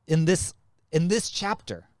in this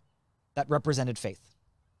chapter that represented faith.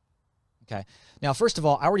 Okay, now first of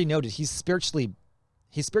all, I already noted he's spiritually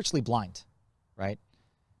blind, right?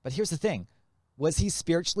 But here's the thing. Was he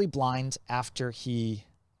spiritually blind after he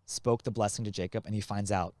spoke the blessing to Jacob and he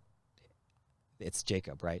finds out it's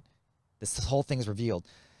Jacob, right? This whole thing is revealed.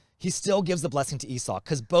 He still gives the blessing to Esau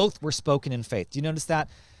because both were spoken in faith. Do you notice that?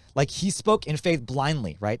 Like he spoke in faith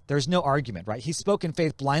blindly, right? There's no argument, right? He spoke in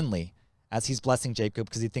faith blindly as he's blessing Jacob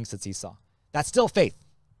because he thinks it's Esau. That's still faith.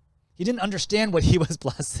 He didn't understand what he was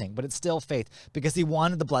blessing, but it's still faith because he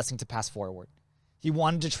wanted the blessing to pass forward. He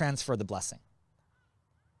wanted to transfer the blessing.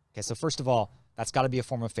 Okay, so first of all, that's got to be a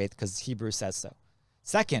form of faith because Hebrews says so.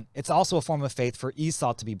 Second, it's also a form of faith for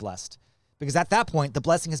Esau to be blessed because at that point, the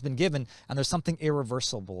blessing has been given and there's something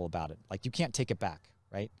irreversible about it. Like you can't take it back,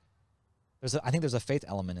 right? I think there's a faith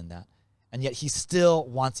element in that. And yet he still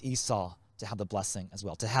wants Esau to have the blessing as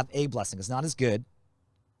well, to have a blessing. It's not as good,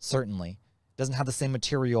 certainly. It doesn't have the same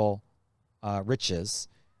material riches,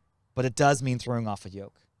 but it does mean throwing off a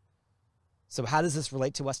yoke. So how does this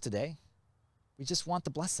relate to us today? We just want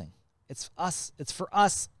the blessing. It's for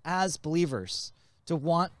us as believers to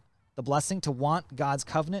want the blessing, to want God's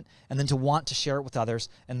covenant, and then to want to share it with others.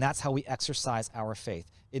 And that's how we exercise our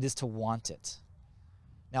faith. It is to want it.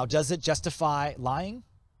 Now, does it justify lying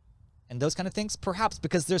and those kind of things? Perhaps,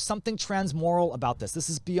 because there's something transmoral about this. This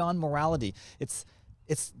is beyond morality. It's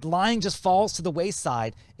lying just falls to the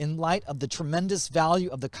wayside in light of the tremendous value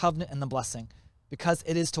of the covenant and the blessing, because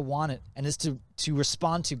it is to want it and is to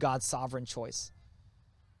respond to God's sovereign choice.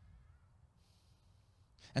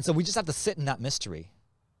 And so we just have to sit in that mystery.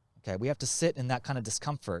 Okay, we have to sit in that kind of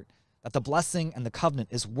discomfort that the blessing and the covenant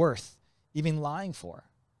is worth even lying for.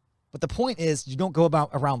 But the point is, you don't go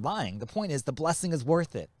around lying. The point is, the blessing is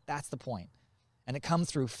worth it. That's the point. And it comes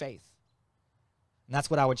through faith. And that's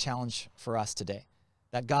what I would challenge for us today.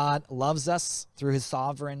 That God loves us through his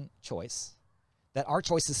sovereign choice. That our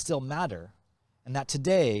choices still matter. And that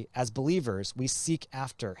today, as believers, we seek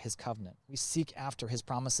after his covenant. We seek after his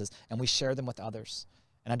promises, and we share them with others.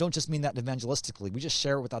 And I don't just mean that evangelistically. We just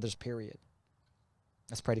share it with others, period.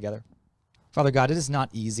 Let's pray together. Father God, it is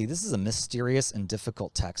not easy. This is a mysterious and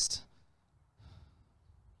difficult text.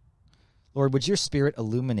 Lord, would your Spirit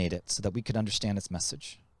illuminate it so that we could understand its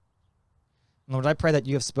message? And Lord, I pray that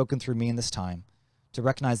you have spoken through me in this time to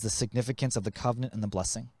recognize the significance of the covenant and the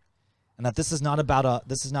blessing, and that this is not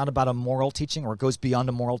about a moral teaching, or it goes beyond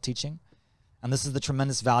a moral teaching. And this is the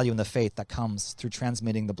tremendous value in the faith that comes through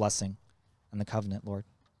transmitting the blessing and the covenant, Lord.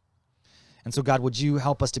 And so, God, would you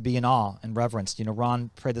help us to be in awe and reverence? You know, Ron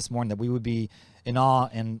prayed this morning that we would be in awe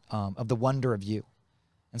and of the wonder of you.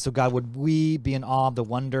 And so, God, would we be in awe of the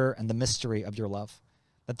wonder and the mystery of your love?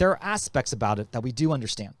 That there are aspects about it that we do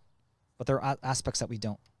understand, but there are aspects that we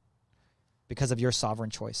don't because of your sovereign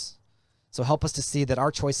choice. So help us to see that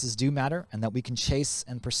our choices do matter and that we can chase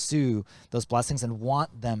and pursue those blessings and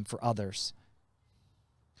want them for others.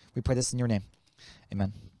 We pray this in your name.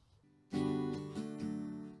 Amen.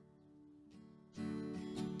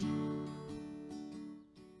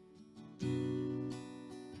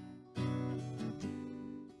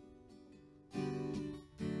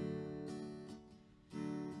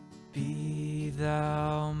 Be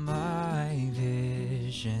thou my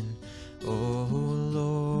vision, O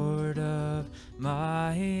Lord of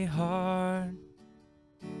my heart.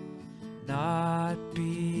 Not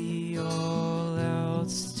be all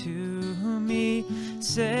else to me,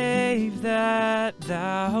 save that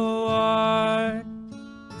thou art.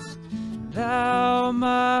 Thou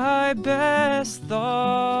my best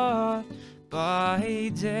thought,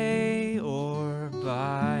 by day or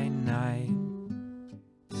by night.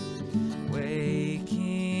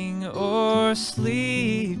 Waking or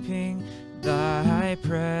sleeping, thy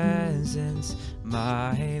presence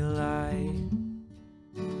my light.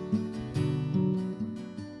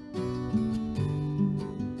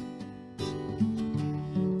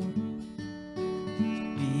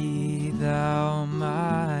 Be thou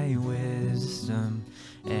my wisdom,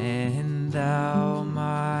 and thou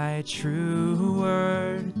my true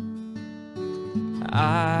word.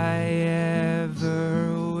 I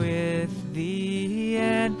ever with thee,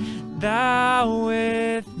 and thou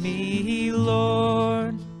with me,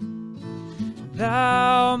 Lord.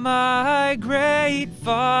 Thou my great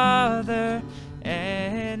Father,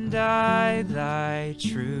 and I thy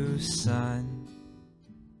true Son.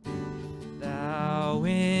 Thou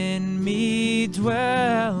in me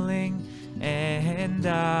dwelling, and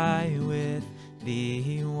I with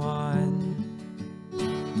thee one.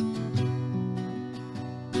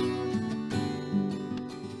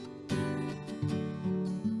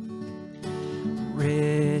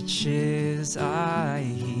 Riches I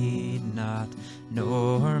heed not,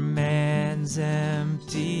 nor man's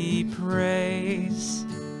empty praise.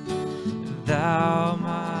 Thou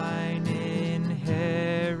mine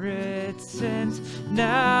inheritance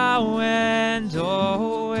now and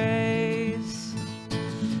always.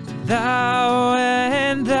 Thou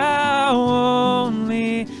and thou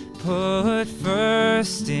only put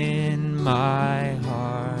first in my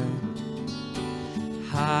heart.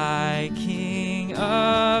 High King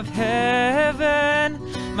of heaven,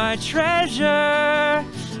 my treasure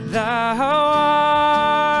thou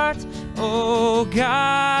art. O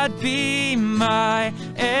God, be my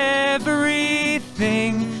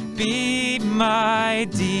everything, be my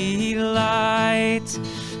delight.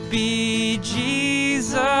 Be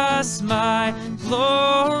Jesus my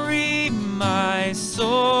glory, my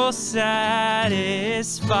soul satisfied.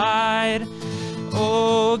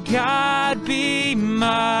 O God, be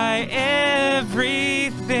my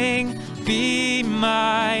everything, be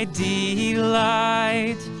my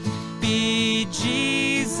delight. Be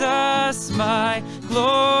Jesus my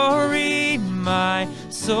glory, my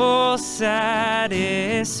soul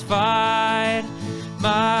satisfied.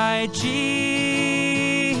 My Jesus,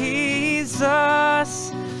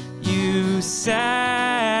 you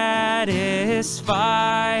satisfy.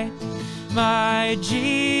 My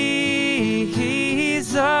Jesus,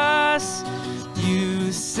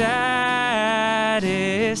 you satisfy.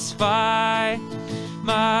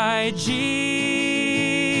 My Jesus,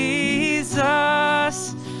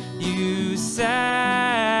 you satisfy.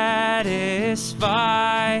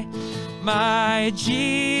 My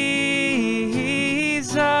Jesus,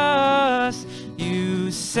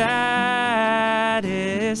 you satisfy.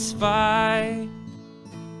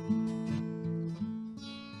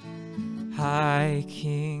 High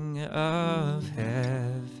King of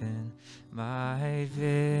heaven, my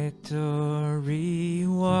victory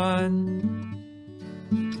won.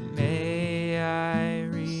 May I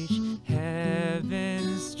reach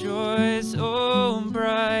heaven's joys, O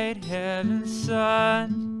bright heaven's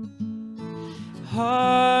sun.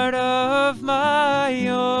 Heart of my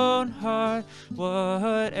own heart,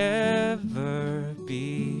 whatever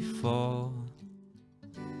befall,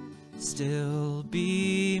 still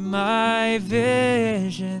be my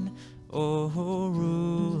vision, O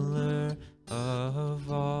ruler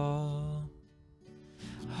of all.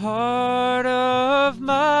 Heart of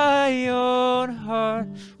my own heart,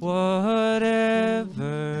 whatever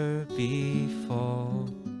befall,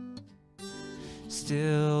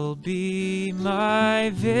 still be my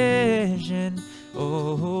vision,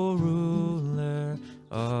 O ruler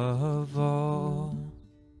of all.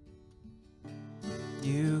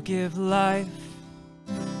 You give life,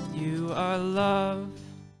 you are love,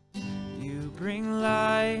 you bring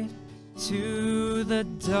light to the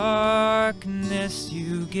darkness,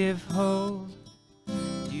 you give hope,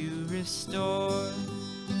 you restore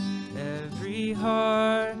every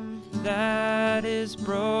heart that is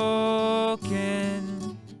broken.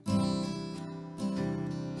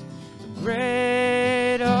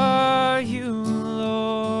 Great are you,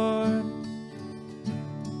 Lord,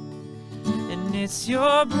 and it's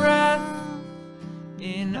your breath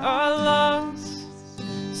in our lungs,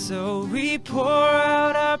 so we pour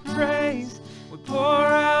out our praise, we pour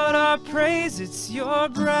out our praise. It's your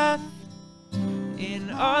breath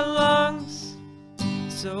in our lungs,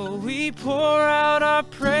 so we pour out our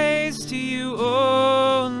praise to you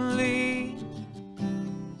only.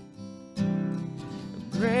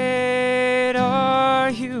 Great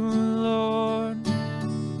are you, Lord.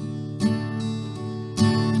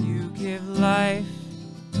 You give life,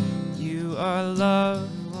 you are love,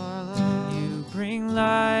 you bring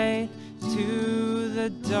light to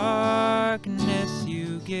the darkness,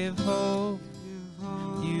 you give hope,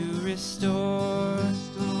 you restore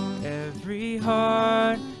every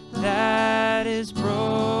heart that is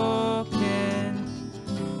broken.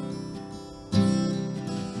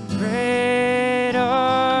 Great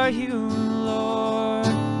are you, Lord.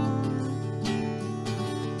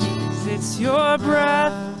 'Cause it's your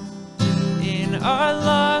breath in our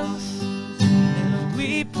lungs, and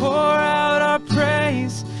we pour out our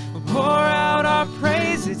praise, we pour out our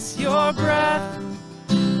praise. It's your breath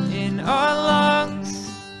in our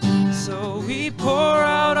lungs, so we pour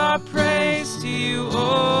out our praise to you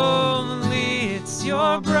only. It's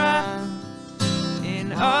your breath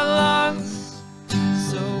in our lungs,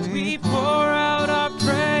 so we pour out our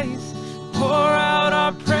praise, pour out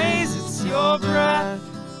our praise. It's your breath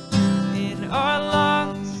in our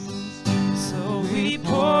lungs, so we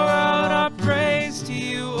pour out our praise to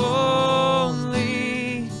you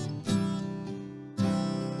only.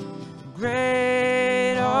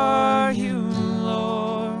 Great are you,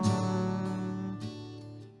 Lord.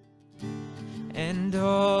 And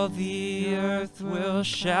all the earth will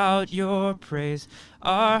shout shout your praise.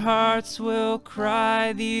 Our hearts will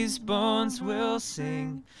cry, these bones will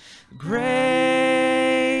sing.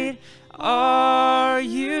 Great are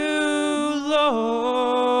you,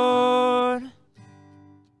 Lord.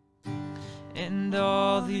 And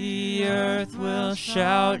all the earth will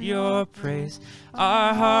shout your praise.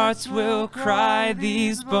 Our hearts will cry,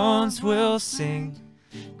 these bones will sing.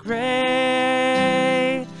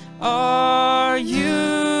 Great are you,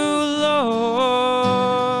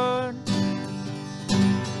 Lord.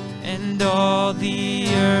 And all the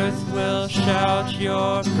earth will shout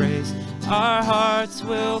your praise. Our hearts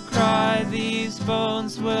will cry, these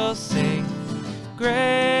bones will sing.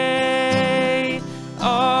 Great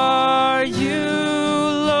are you,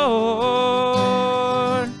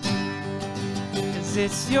 Lord. 'Cause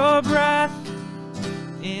it's your breath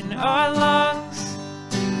in our lungs,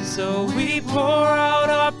 so we pour out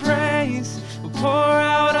our praise. We pour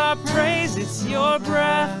out our praise. It's your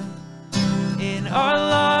breath in our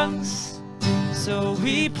lungs, so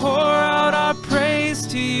we pour out our praise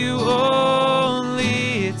to you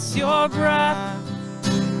only. It's your breath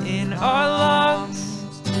in our lungs,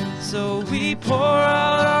 so we pour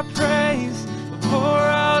out our praise. We pour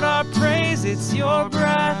out our praise. It's your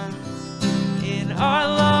breath in our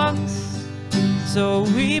lungs, so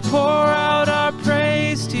we pour out our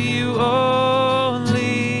praise to you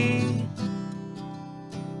only.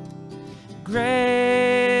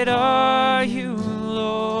 Great are you,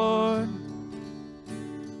 Lord.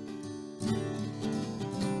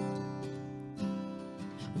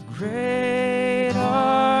 Great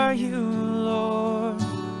are you, Lord.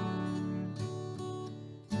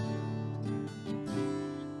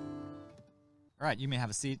 All right, you may have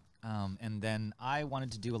a seat. And then I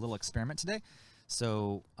wanted to do a little experiment today.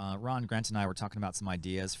 So Ron, Grant, and I were talking about some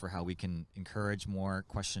ideas for how we can encourage more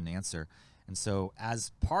question and answer. And so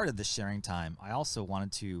as part of this sharing time, I also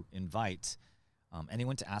wanted to invite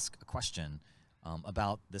anyone to ask a question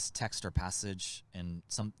about this text or passage and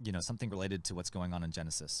something related to what's going on in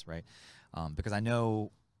Genesis, right? Because I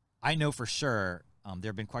know for sure there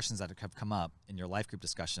have been questions that have come up in your life group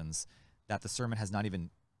discussions that the sermon has not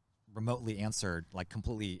even remotely answered, like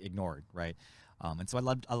completely ignored, right? And so I'd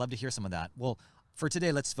love to hear some of that. Well, for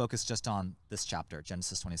today, let's focus just on this chapter,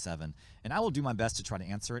 Genesis 27. And I will do my best to try to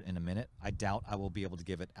answer it in a minute. I doubt I will be able to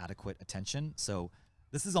give it adequate attention. So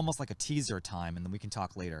this is almost like a teaser time, and then we can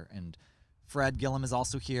talk later. And Fred Gillum is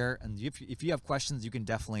also here. And if you have questions, you can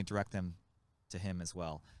definitely direct them to him as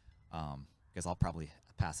well, because I'll probably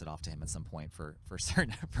pass it off to him at some point for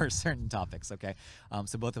certain topics, okay?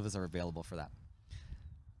 So both of us are available for that.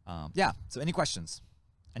 Yeah, so any questions?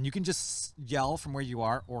 And you can just yell from where you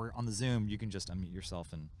are, or on the Zoom, you can just unmute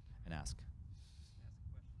yourself and ask.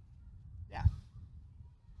 Yeah.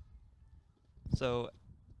 So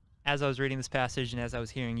as I was reading this passage and as I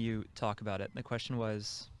was hearing you talk about it, the question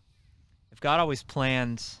was, if God always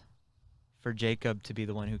planned for Jacob to be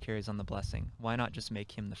the one who carries on the blessing, why not just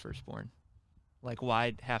make him the firstborn? Like,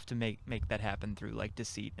 why have to make that happen through, like,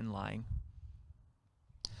 deceit and lying?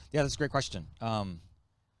 Yeah, that's a great question.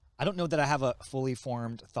 I don't know that I have a fully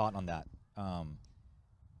formed thought on that.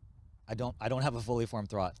 I don't have a fully formed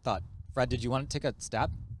thought. Fred, did you want to take a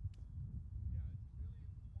stab?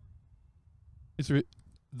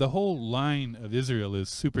 The whole line of Israel is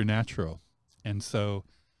supernatural, and so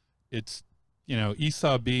it's,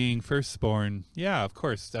 Esau being firstborn. Yeah, of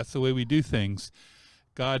course, that's the way we do things.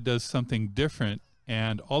 God does something different,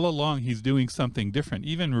 and all along he's doing something different.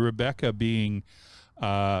 Even Rebekah being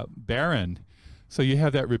barren. So you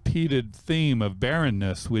have that repeated theme of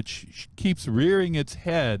barrenness, which keeps rearing its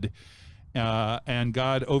head, and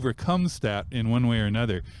God overcomes that in one way or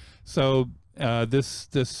another. So this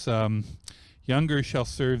younger shall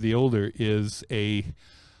serve the older is a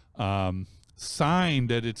sign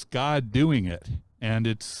that it's God doing it, and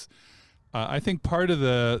it's I think part of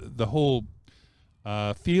the whole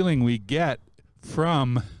feeling we get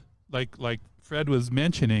from, like Fred was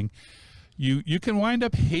mentioning. You can wind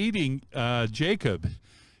up hating Jacob.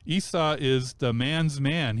 Esau is the man's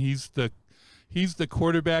man. He's the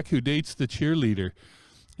quarterback who dates the cheerleader,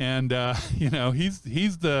 and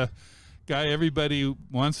he's the guy everybody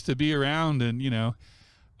wants to be around, and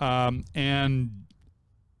and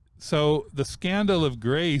so the scandal of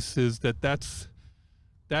grace is that's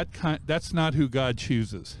not who God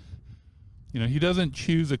chooses. He doesn't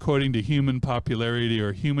choose according to human popularity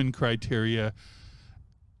or human criteria.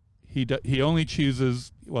 He only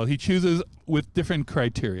chooses, he chooses with different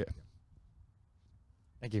criteria.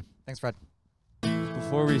 Thank you. Thanks, Fred.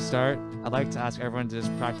 Before we start, I'd like to ask everyone to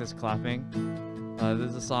just practice clapping.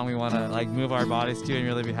 This is a song we want to move our bodies to and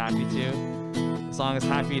really be happy to. The song is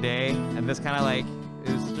Happy Day, and this kind of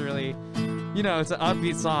is really really, you know, it's an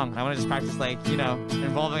upbeat song. I want to just practice, like, you know,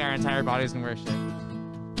 involving our entire bodies in worship.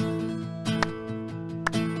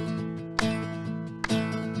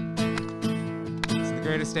 It's the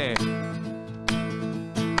greatest day.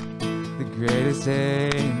 The greatest day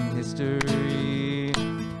in history.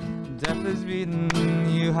 Death is beaten,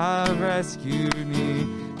 you have rescued me.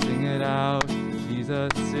 Sing it out,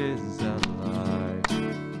 Jesus is alive.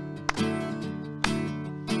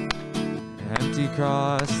 Empty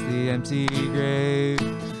cross, the empty grave.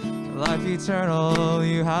 Life eternal,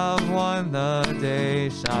 you have won the day.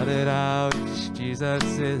 Shout it out, Jesus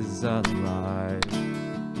is alive.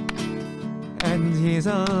 And he's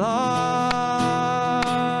alive.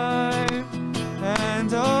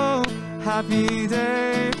 And oh, happy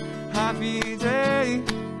day, happy day.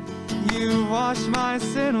 You wash my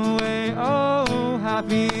sin away. Oh,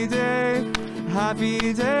 happy day,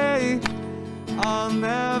 happy day. I'll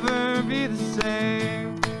never be the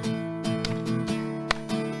same.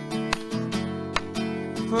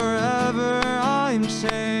 Forever I'm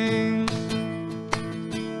changed.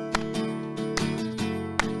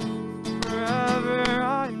 Forever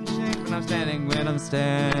I'm changed. When I'm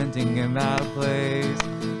standing in that place.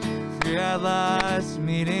 Free at last,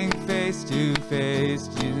 meeting face to face.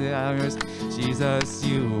 Jesus,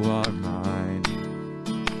 you are mine.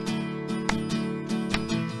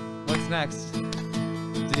 What's next?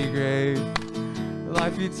 Empty grave,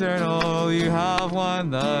 life eternal, you have won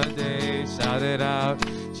the day. Shout it out,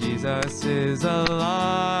 Jesus is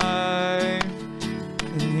alive,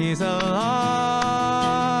 and he's alive.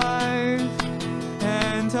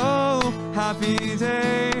 And oh, happy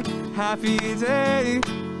day, happy day.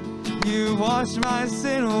 You washed my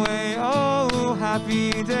sin away. Oh,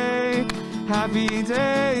 happy day, happy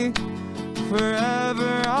day.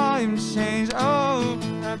 Forever I'm changed. Oh,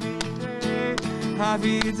 happy day,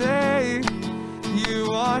 happy day. You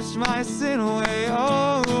washed my sin away.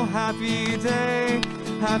 Oh, happy day,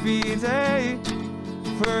 happy day.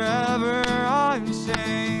 Forever I'm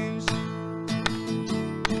changed.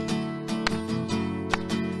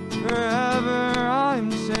 Forever I'm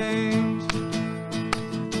changed.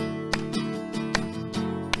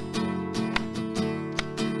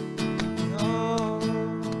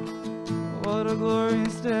 What a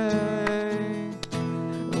glorious day,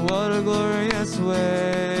 what a glorious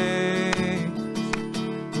way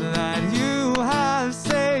that you have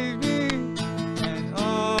saved me. And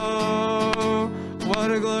oh,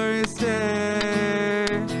 what a glorious day,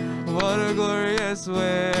 what a glorious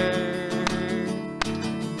way,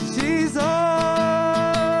 Jesus.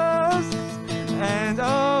 And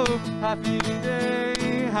oh, happy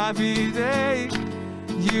day, happy day.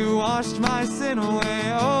 You washed my sin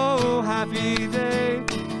away. Oh, happy day,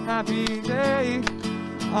 happy day.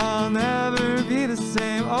 I'll never be the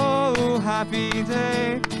same. Oh, happy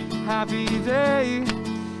day, happy day.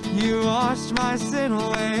 You washed my sin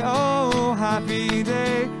away. Oh, happy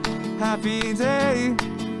day, happy day.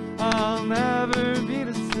 I'll never be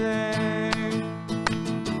the same.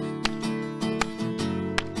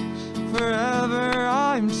 Forever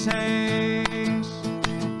I'm changed.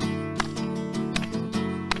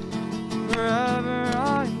 Forever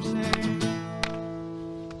I'm changed.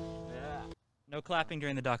 Yeah. No clapping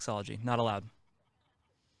during the doxology. Not allowed.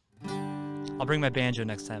 I'll bring my banjo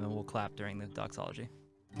next time and we'll clap during the doxology.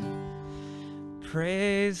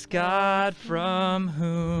 Praise God from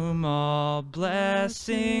whom all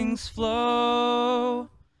blessings flow.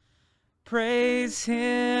 Praise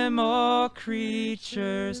him, all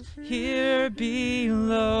creatures here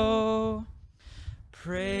below.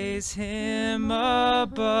 Praise him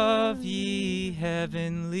above, ye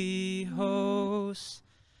heavenly hosts.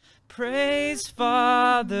 Praise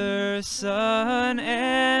Father, Son,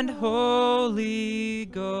 and Holy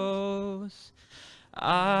Ghost.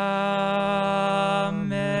 Amen.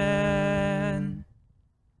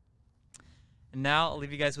 And now I'll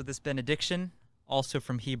leave you guys with this benediction, also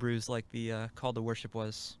from Hebrews, like the call to worship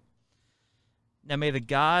was. Now may the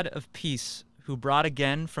God of peace, who brought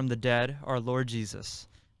again from the dead our Lord Jesus,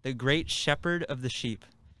 the great shepherd of the sheep,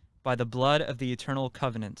 by the blood of the eternal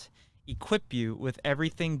covenant, equip you with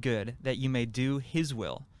everything good that you may do his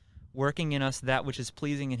will, working in us that which is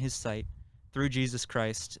pleasing in his sight, through Jesus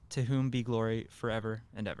Christ, to whom be glory forever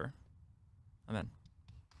and ever. Amen.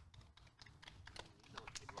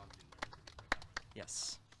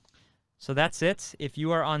 Yes. So that's it. If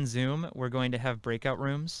you are on Zoom, we're going to have breakout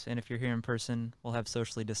rooms, and if you're here in person, we'll have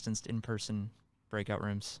socially distanced in-person breakout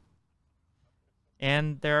rooms.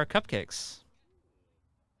 And there are cupcakes.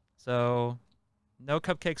 So no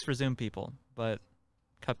cupcakes for Zoom people, but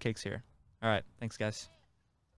cupcakes here. All right. Thanks, guys.